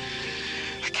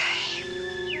 Okay.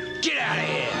 Get out of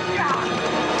here!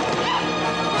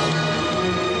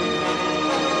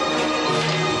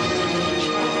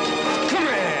 Come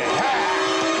here!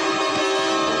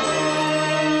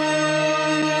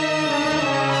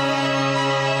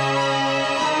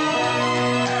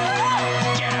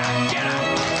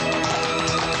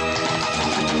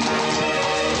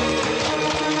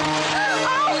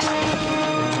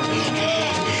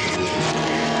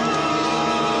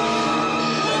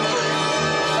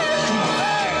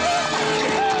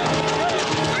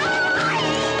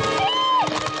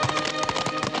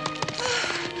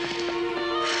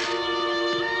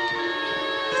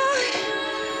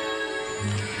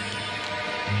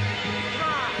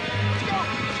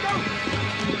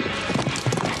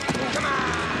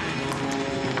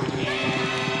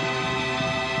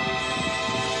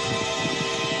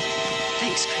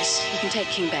 Thanks, Chris. You can take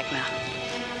King back now.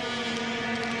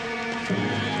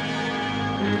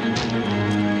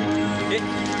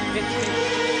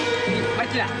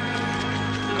 Mettila!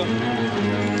 Kom.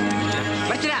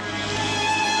 Mettila!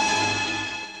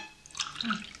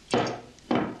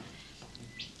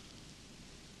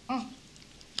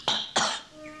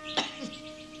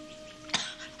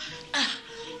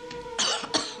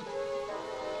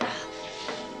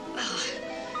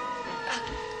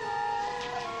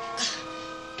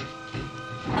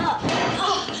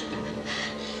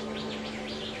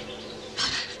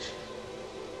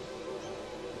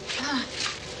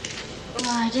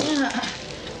 I didn't.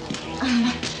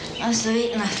 I must have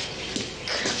eaten a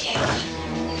cookie.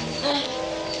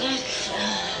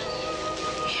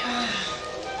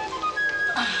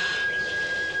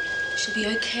 She'll be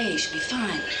okay. She'll be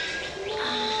fine.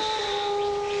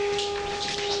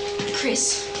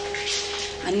 Chris,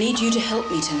 I need you to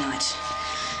help me tonight.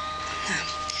 Now,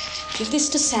 give this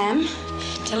to Sam.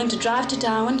 Tell him to drive to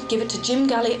Darwin. Give it to Jim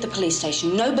Gully at the police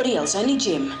station. Nobody else, only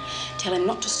Jim. Tell him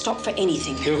not to stop for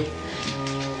anything. You.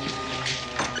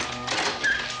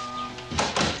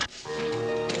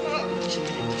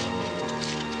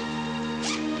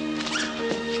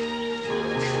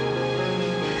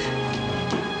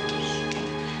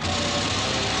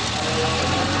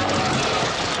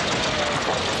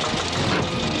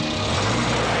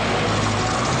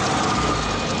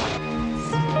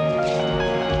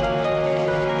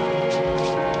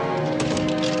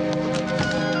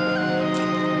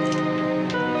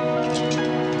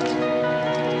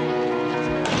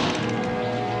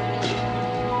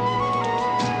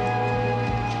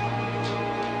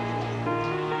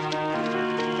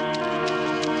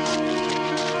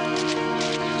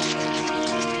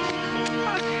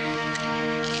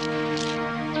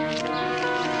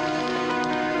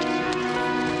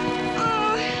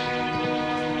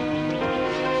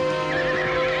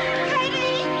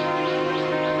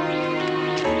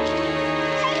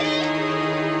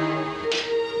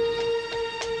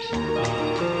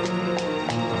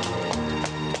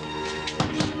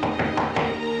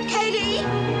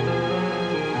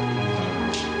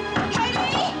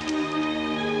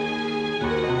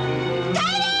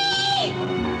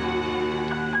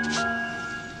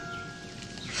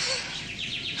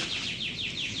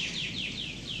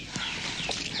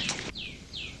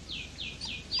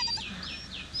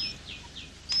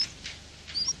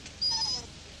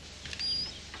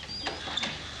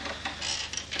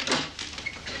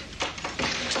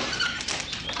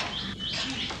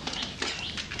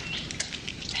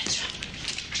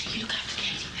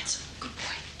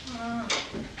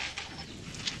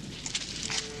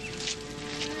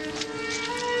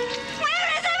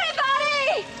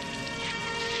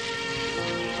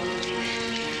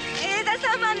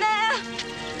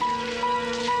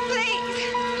 Please.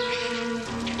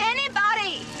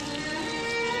 Anybody.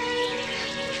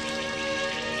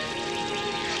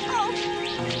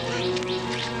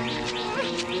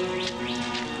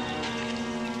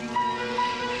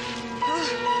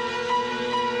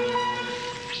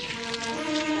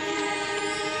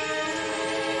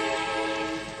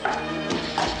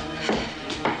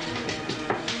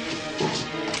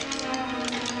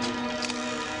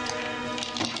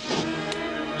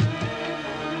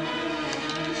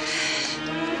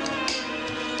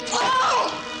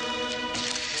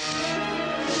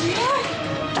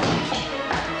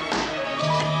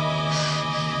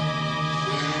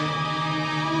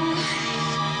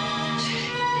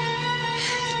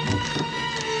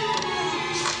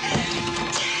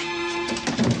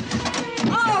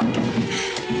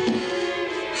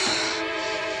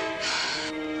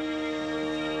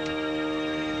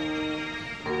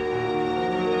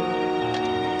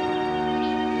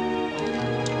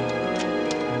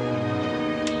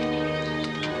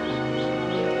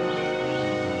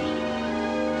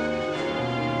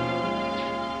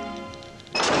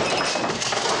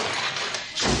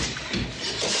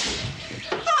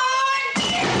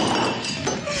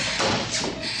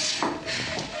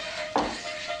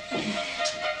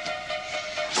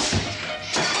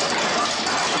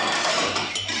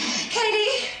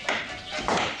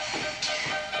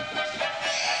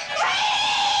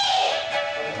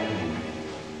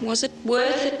 Was it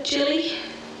worth it, Jilly?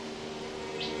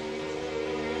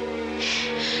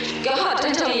 God,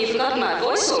 don't tell me you've forgotten my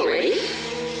voice already.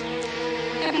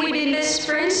 Haven't we been best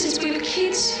friends since we were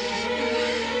kids?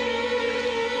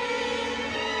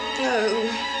 No.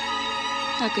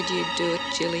 How could you do it,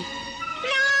 Jilly?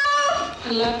 No!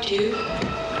 I loved you.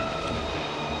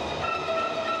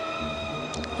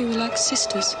 We were like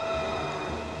sisters.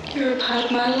 You were a part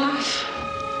of my life.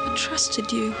 I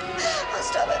trusted you. Oh,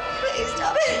 stop it. Please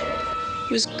stop it.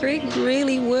 Was Greg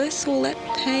really worth all that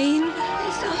pain?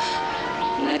 Please stop.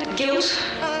 And that guilt?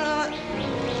 Oh,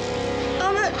 no.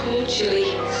 Oh, no. Poor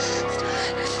Jilly.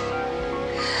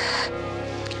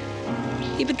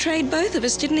 He betrayed both of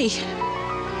us, didn't he?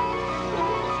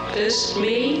 First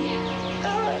me,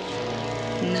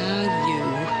 now you.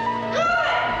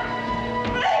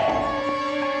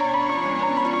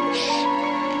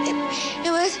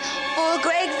 It was all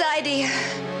Greg's idea.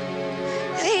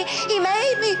 He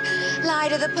made me lie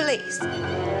to the police.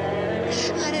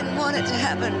 I didn't want it to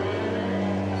happen.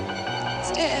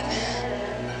 Steph,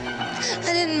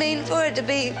 I didn't mean for it to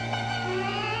be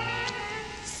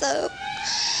so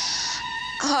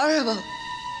horrible.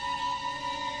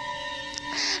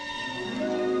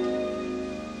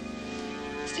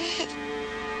 Steph.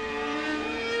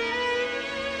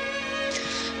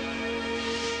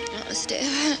 Oh,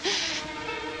 Steph.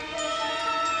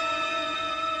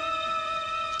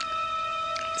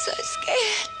 So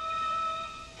scared.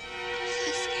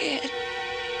 So scared.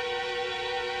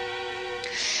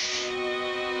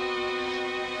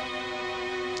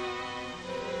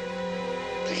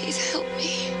 Please help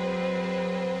me.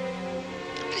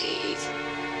 Please.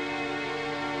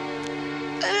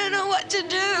 I don't know what to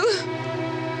do.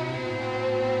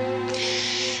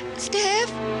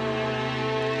 Steph?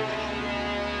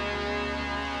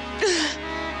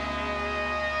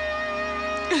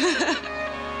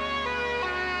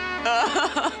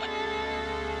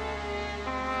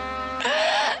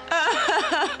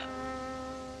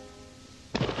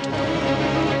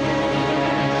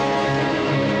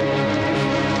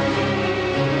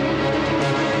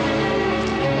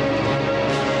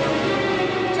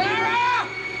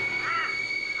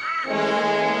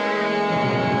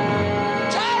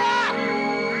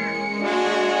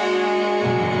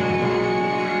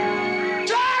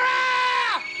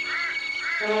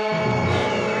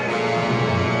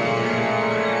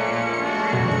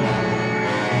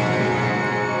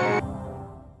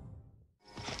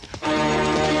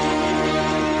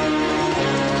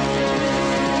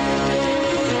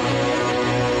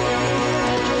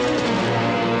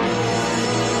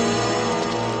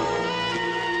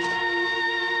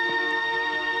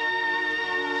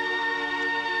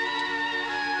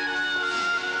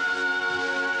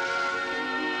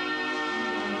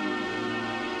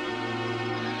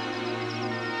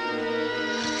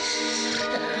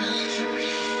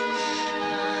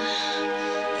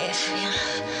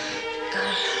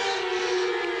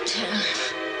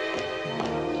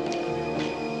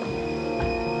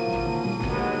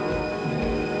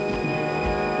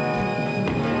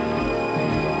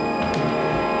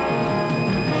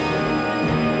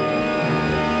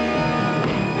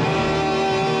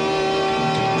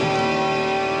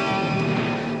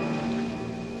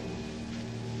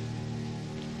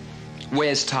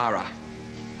 Where's Tara?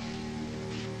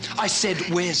 I said,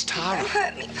 where's Tara? Don't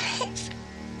hurt me, please.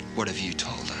 What have you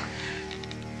told her?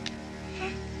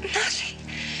 Nothing.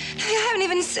 I haven't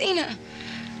even seen her.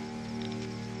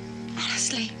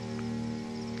 Honestly.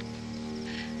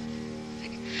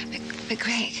 But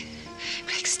Greg,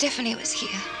 Stephanie was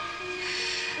here.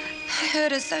 I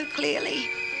heard her so clearly.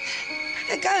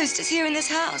 The ghost is here in this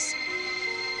house.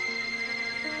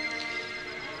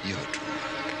 You're drunk.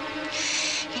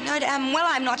 You know damn well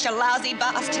I'm not your lousy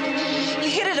bastard. You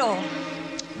hid it all.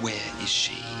 Where is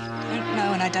she? I don't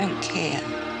know and I don't care.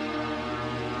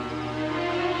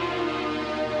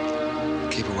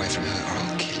 Keep away from her or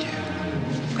I'll kill you.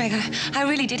 Greg, I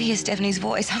really did hear Stephanie's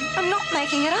voice. I'm not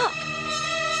making it up.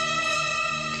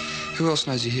 Who else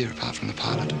knows you're here apart from the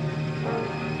pilot?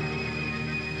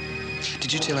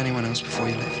 Did you tell anyone else before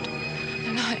you left?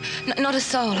 No, not a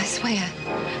soul, I swear.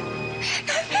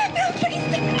 No, please.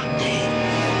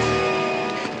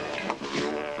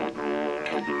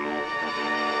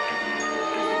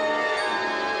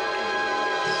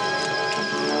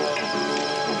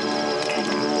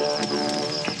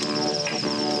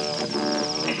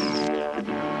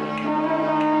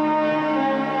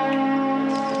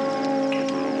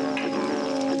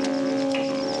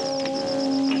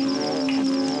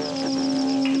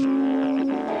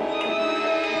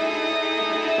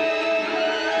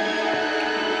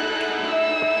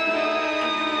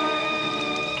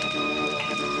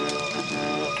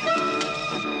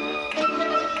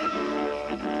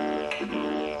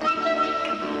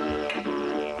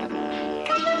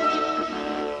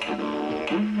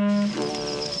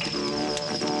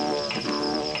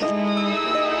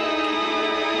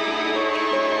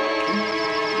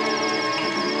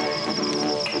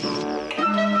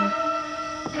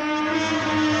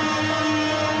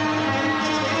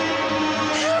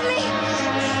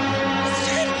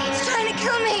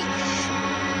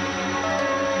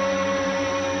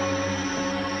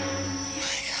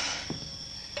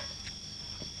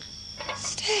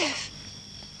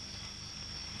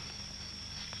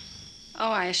 Oh,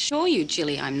 I assure you,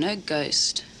 Jilly, I'm no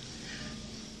ghost.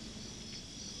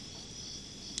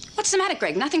 What's the matter,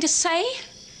 Greg? Nothing to say?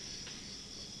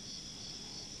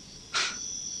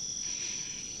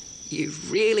 You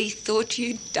really thought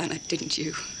you'd done it, didn't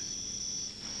you?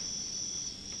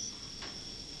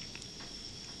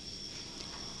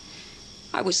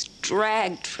 I was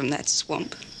dragged from that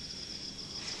swamp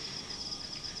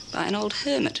by an old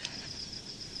hermit.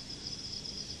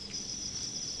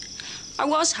 I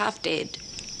was half dead.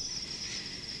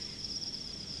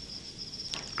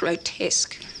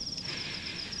 Grotesque,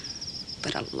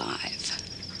 but alive.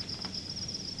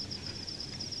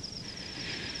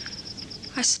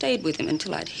 I stayed with him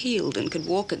until I'd healed and could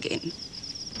walk again.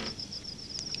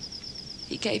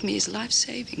 He gave me his life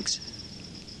savings.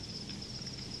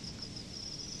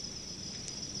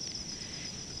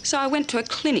 So I went to a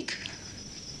clinic.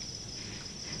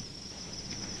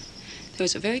 There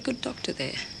was a very good doctor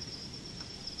there.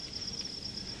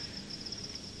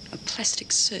 A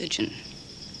plastic surgeon.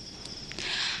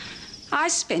 I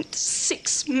spent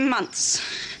 6 months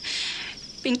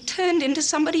being turned into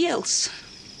somebody else.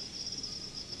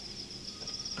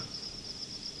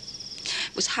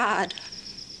 It was hard.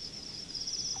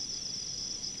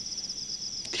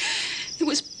 It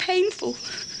was painful.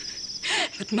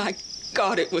 But my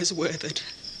God, it was worth it.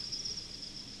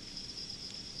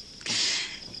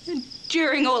 And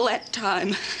during all that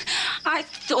time, I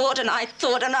thought and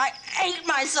I ate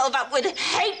myself up with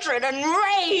hatred and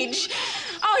rage.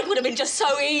 Oh, it would have been just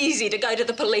so easy to go to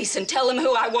the police and tell them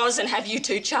who I was and have you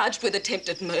two charged with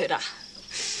attempted murder.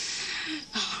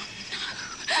 Oh,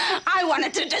 no. I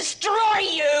wanted to destroy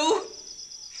you.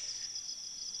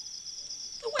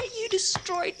 The way you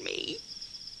destroyed me.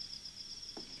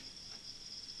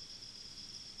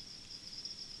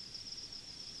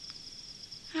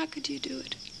 How could you do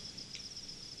it?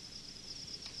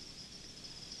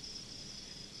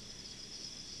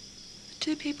 The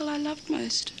two people I loved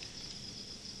most.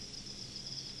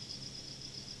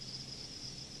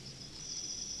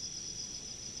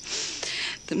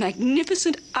 The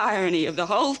magnificent irony of the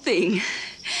whole thing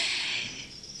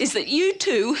is that you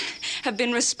two have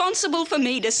been responsible for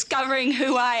me discovering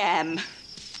who I am.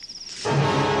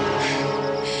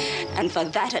 And for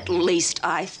that, at least,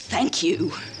 I thank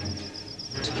you.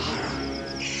 Tara.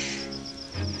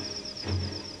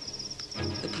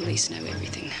 The police know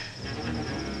everything.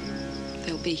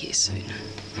 They'll be here soon.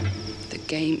 The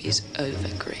game is over,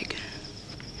 Greg.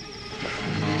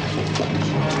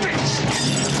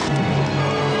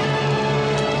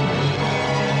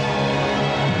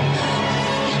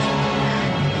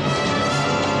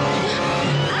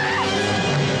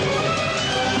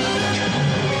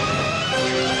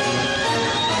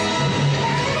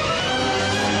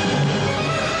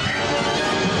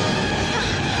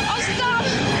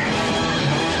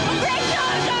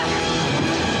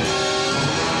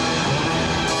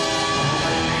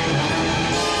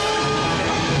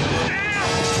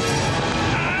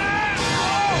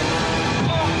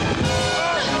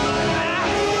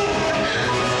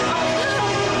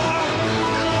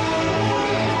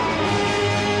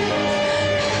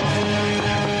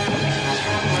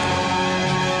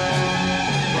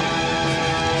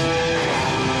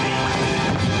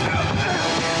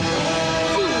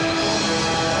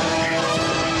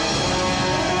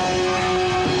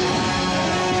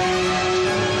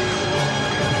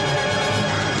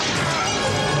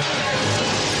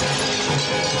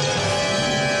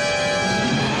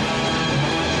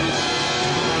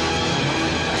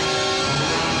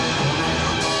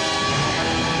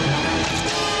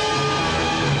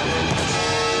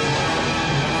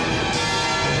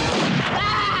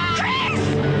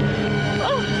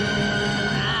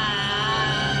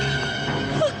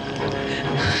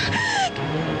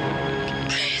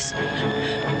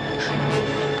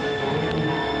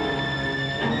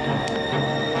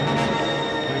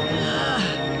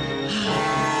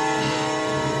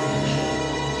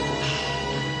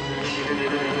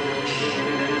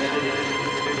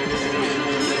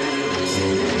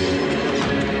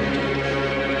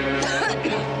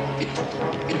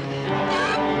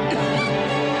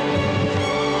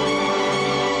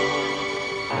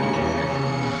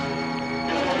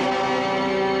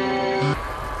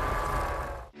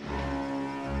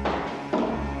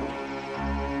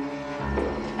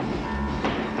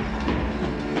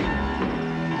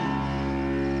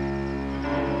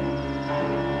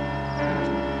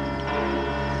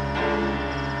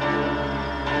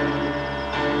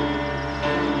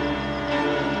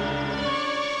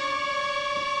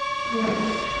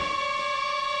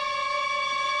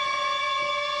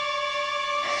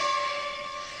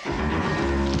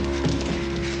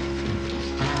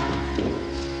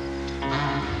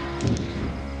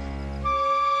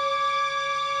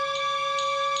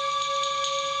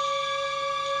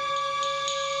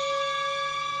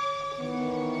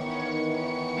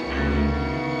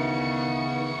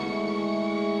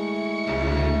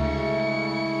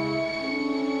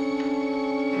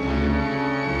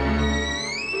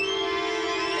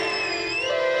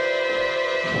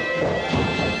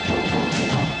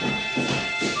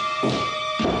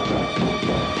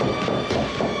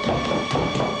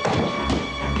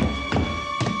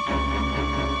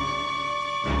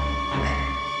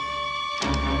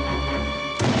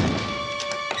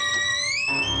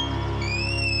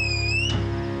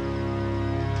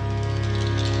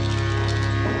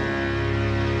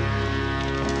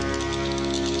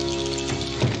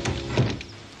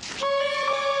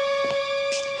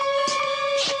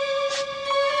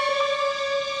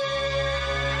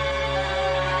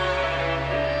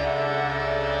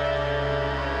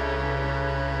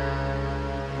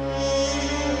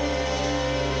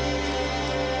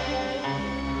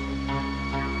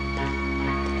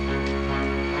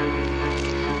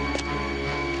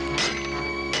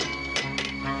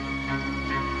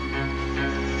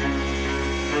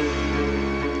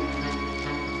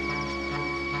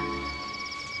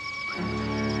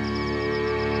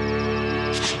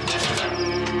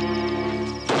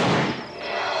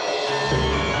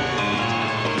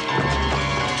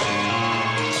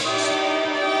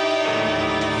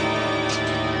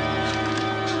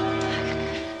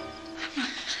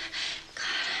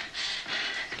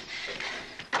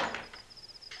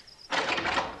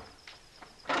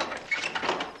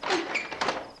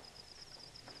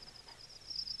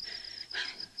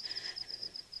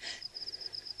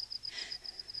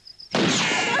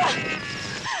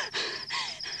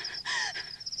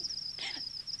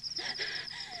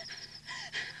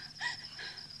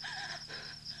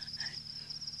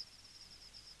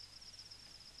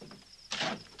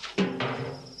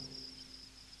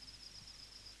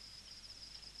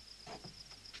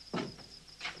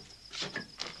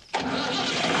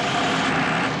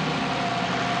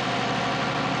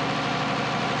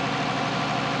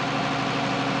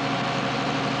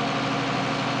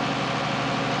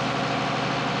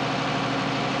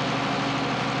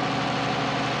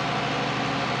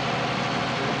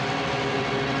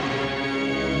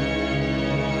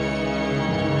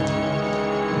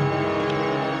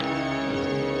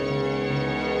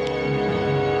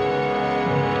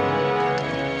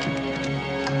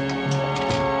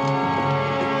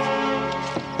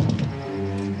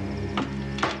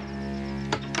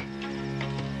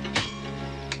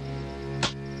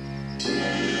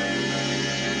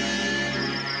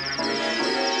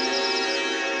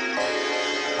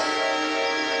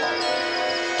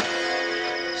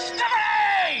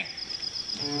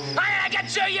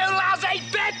 you, you lousy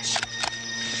bitch!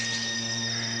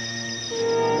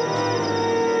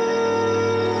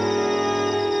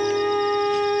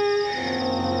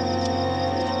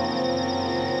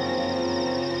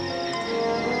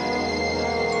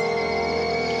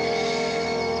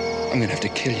 I'm gonna have to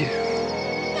kill you.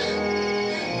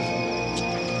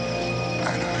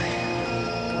 Aren't I?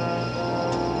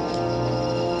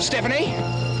 Stephanie?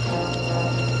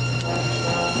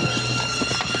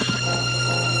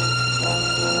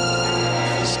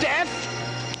 Steph?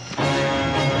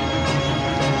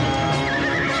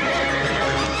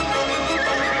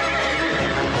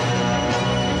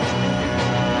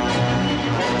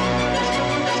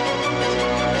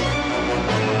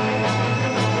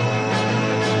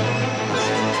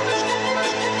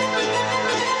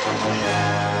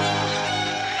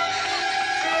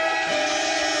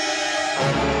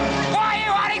 Why are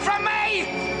you hiding from me?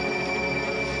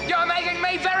 You're making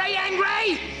me very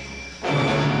angry!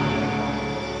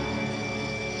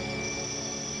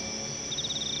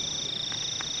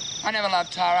 I never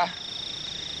loved Tara.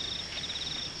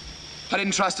 I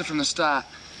didn't trust her from the start.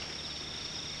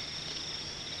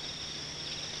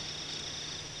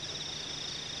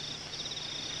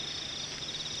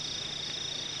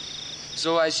 It's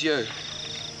always you.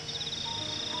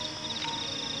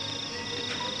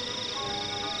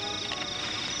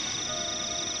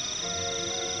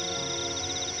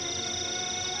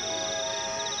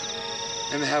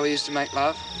 Remember how we used to make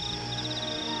love?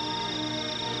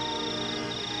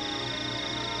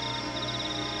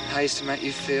 How I used to make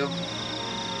you feel?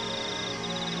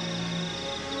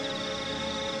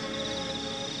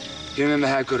 You remember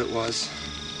how good it was?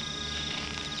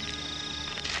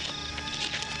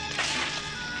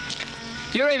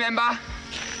 You remember?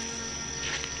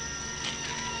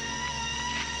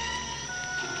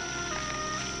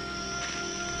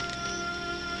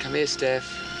 Come here, Steph.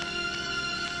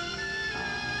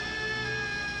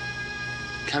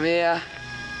 Come here.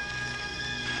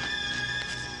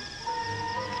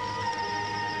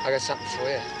 I got something for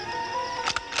you.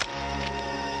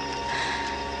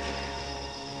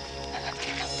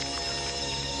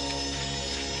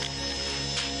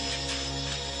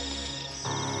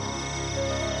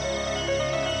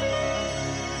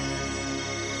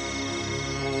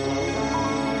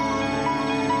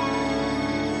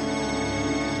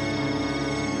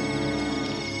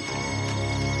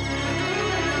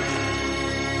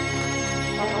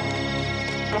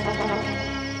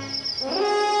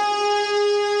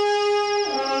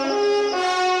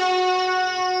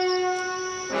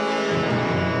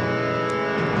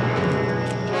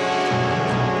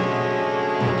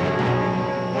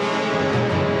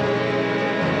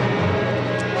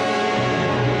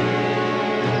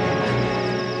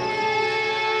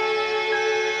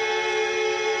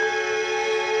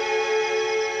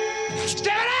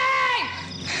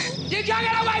 You can't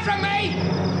get away from me!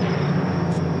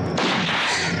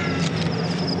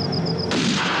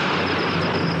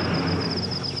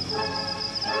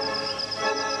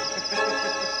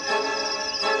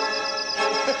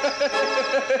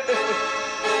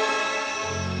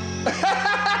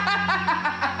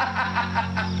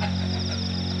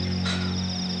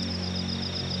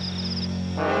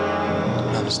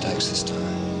 No mistakes this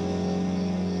time.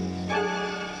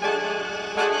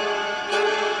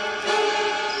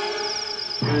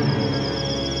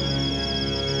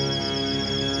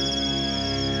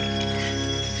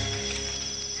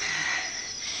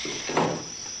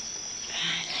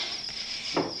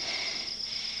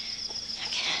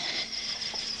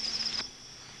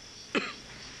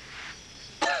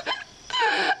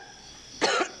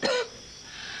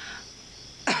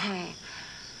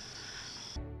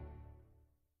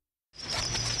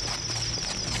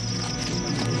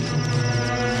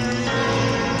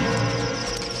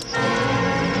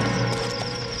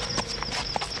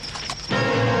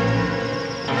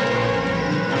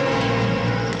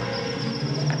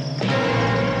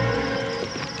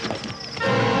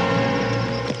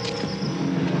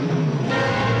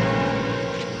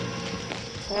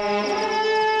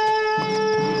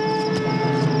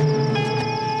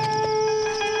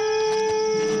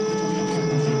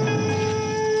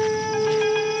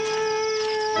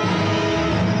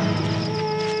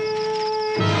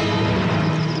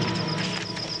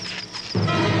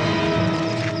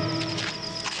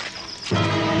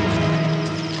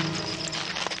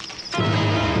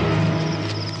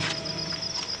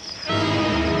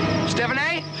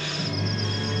 Stephanie?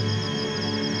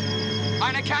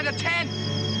 On the count of 10.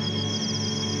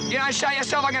 You don't show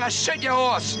yourself, I'm gonna shoot your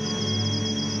horse. Do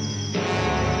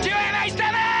you hear me,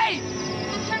 Stephanie?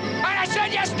 I'm gonna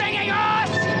shoot your stinging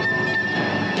horse!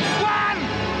 1,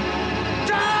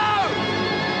 2,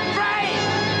 3,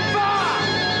 4,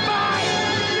 5,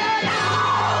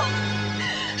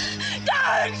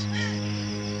 Don't!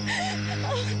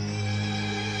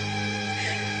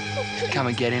 Come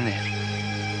and get in there.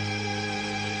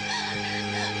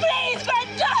 Please, Fred,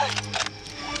 don't!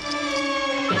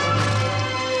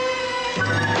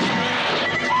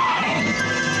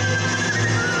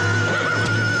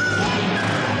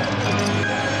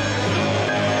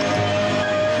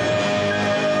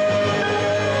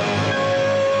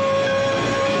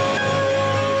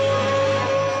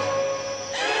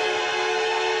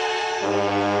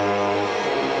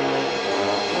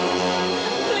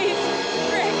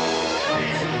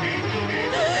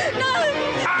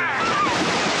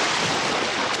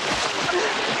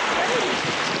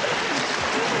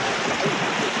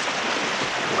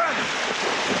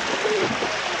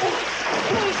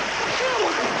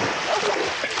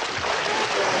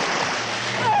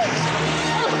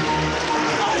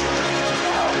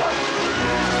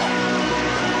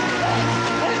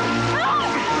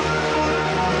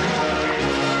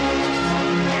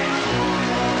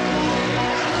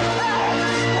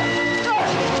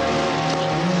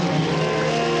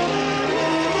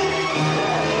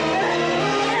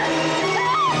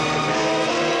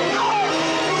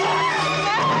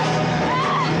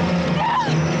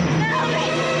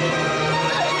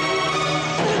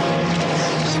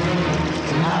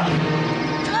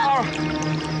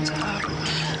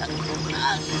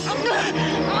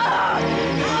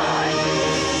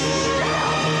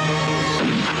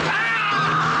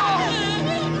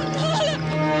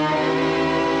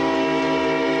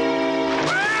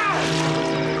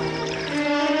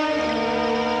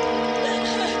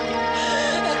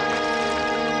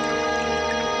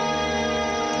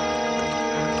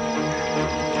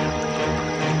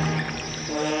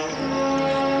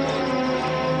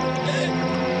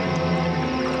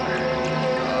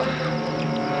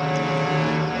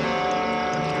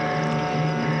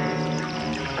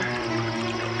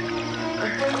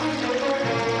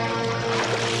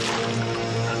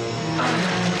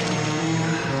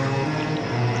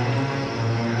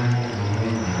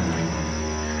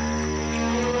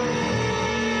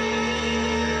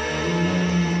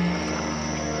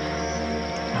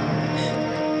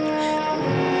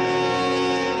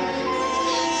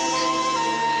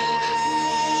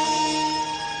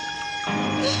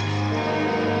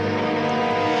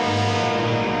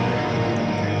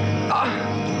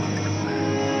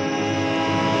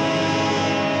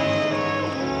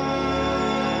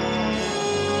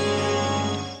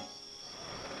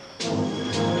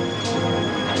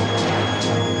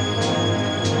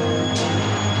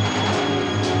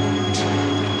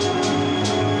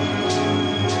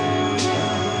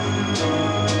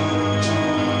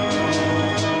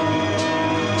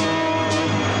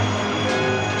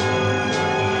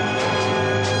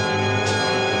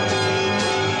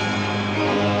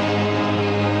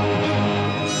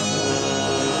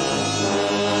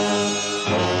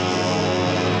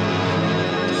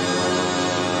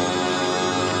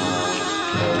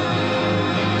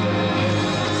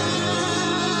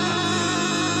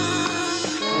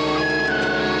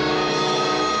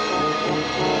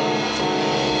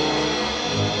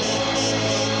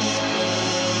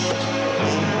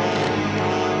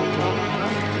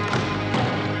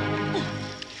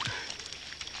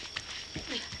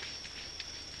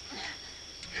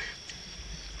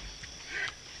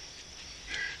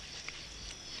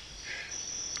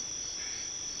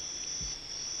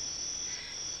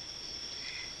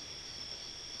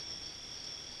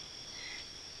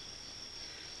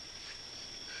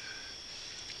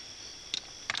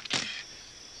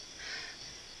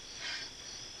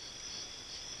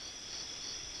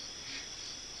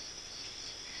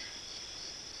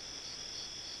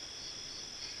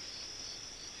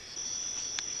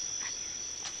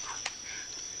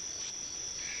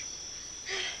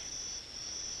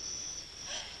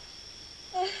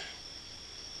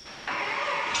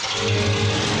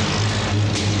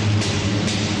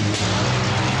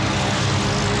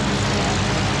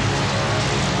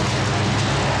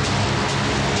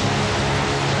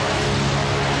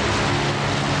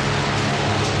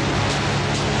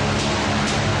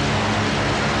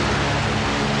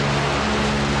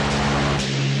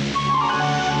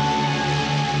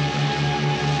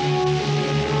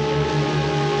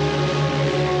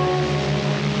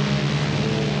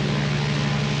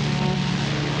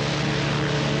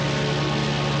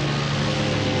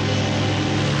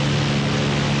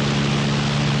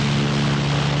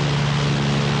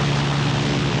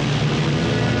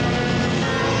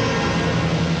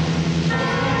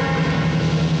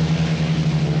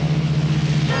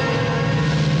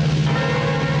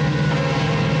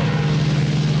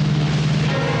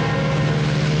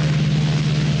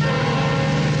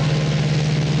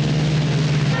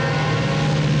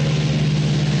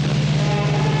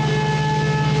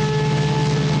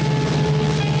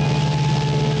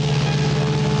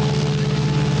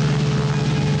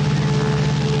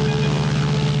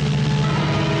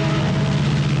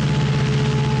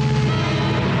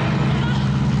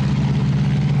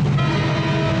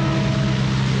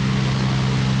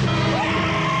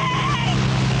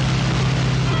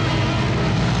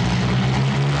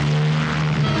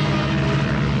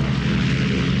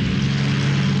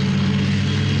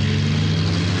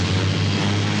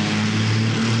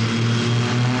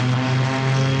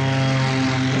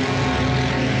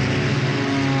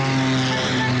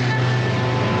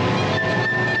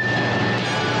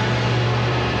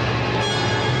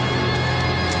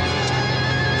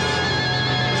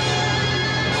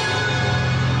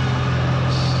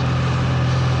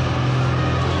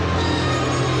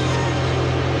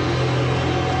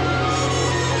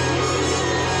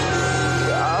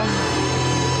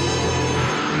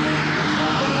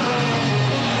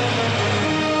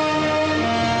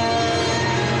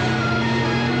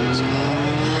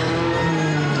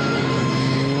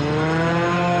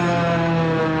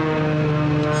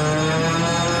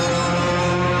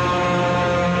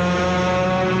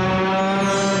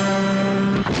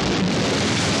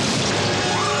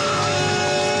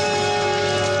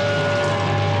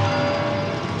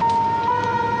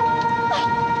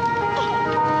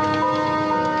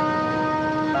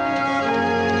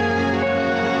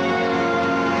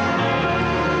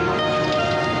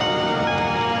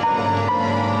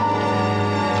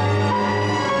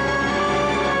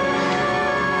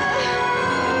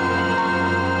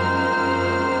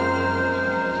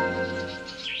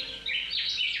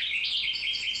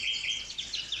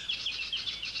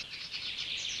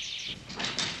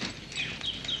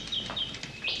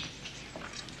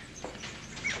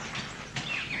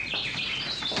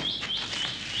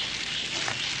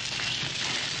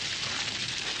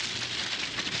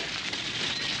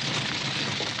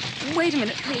 wait a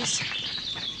minute, please.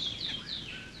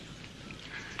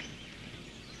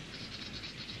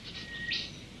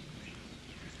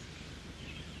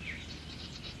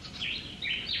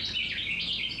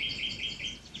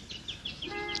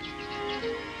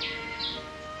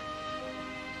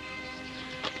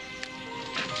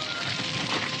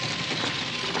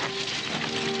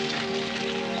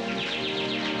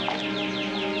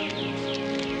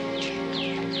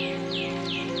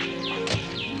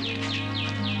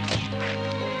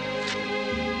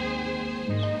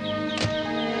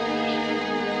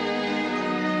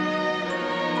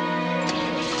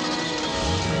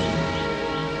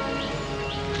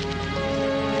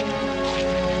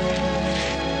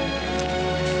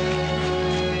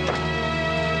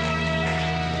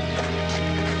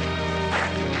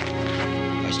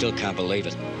 Still can't believe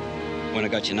it. When I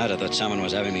got your note, I thought someone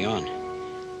was having me on.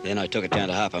 Then I took it down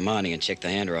to Harper Mining and checked the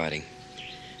handwriting.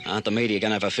 Aren't the media going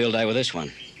to have a field day with this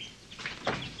one?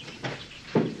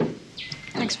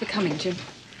 Thanks for coming, Jim.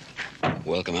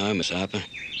 Welcome home, Miss Harper.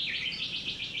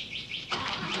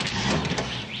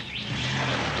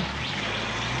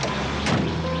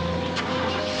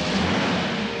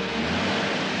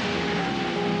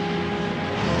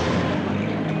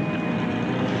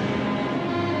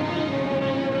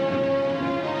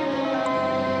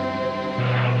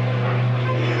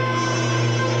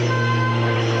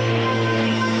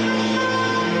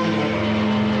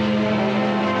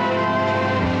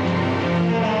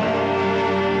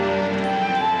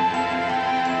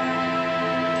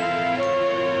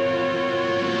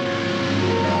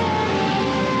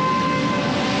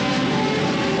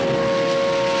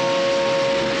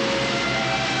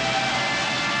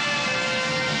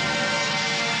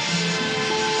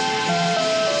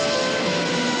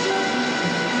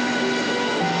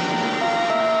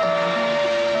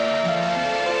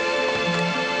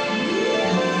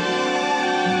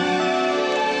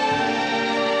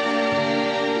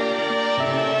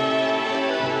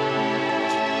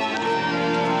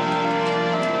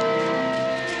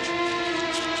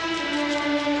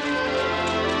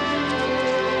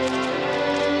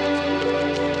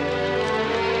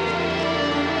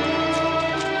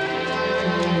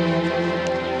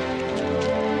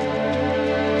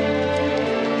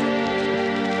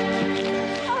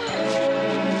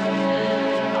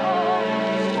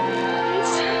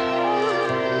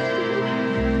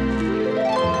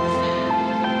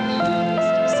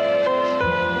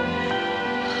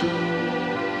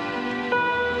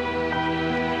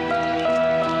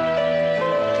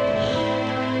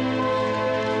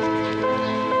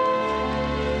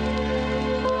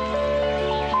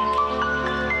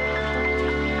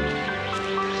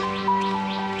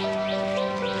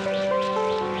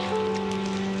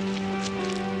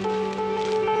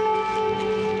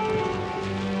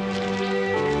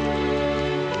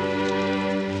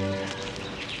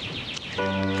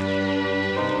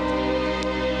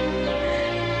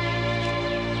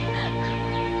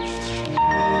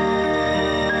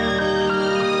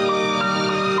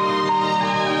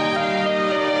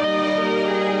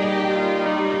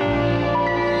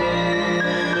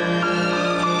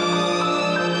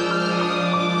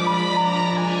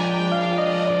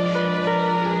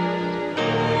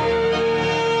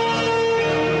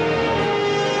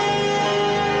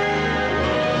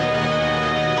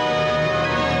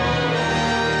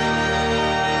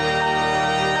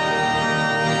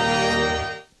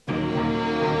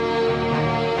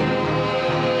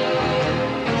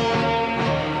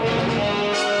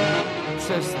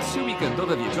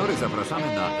 weekendowe wieczory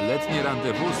zapraszamy na letnie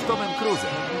rendezvous z Tomem Cruzem.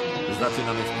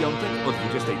 Zaczynamy w piątek o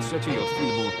 23:00 od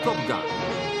filmu Top Gun.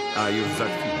 A już za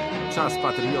chwilę Czas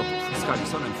Patriotów z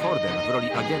Harrisonem Fordem w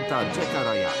roli agenta Jacka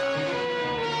Ryana.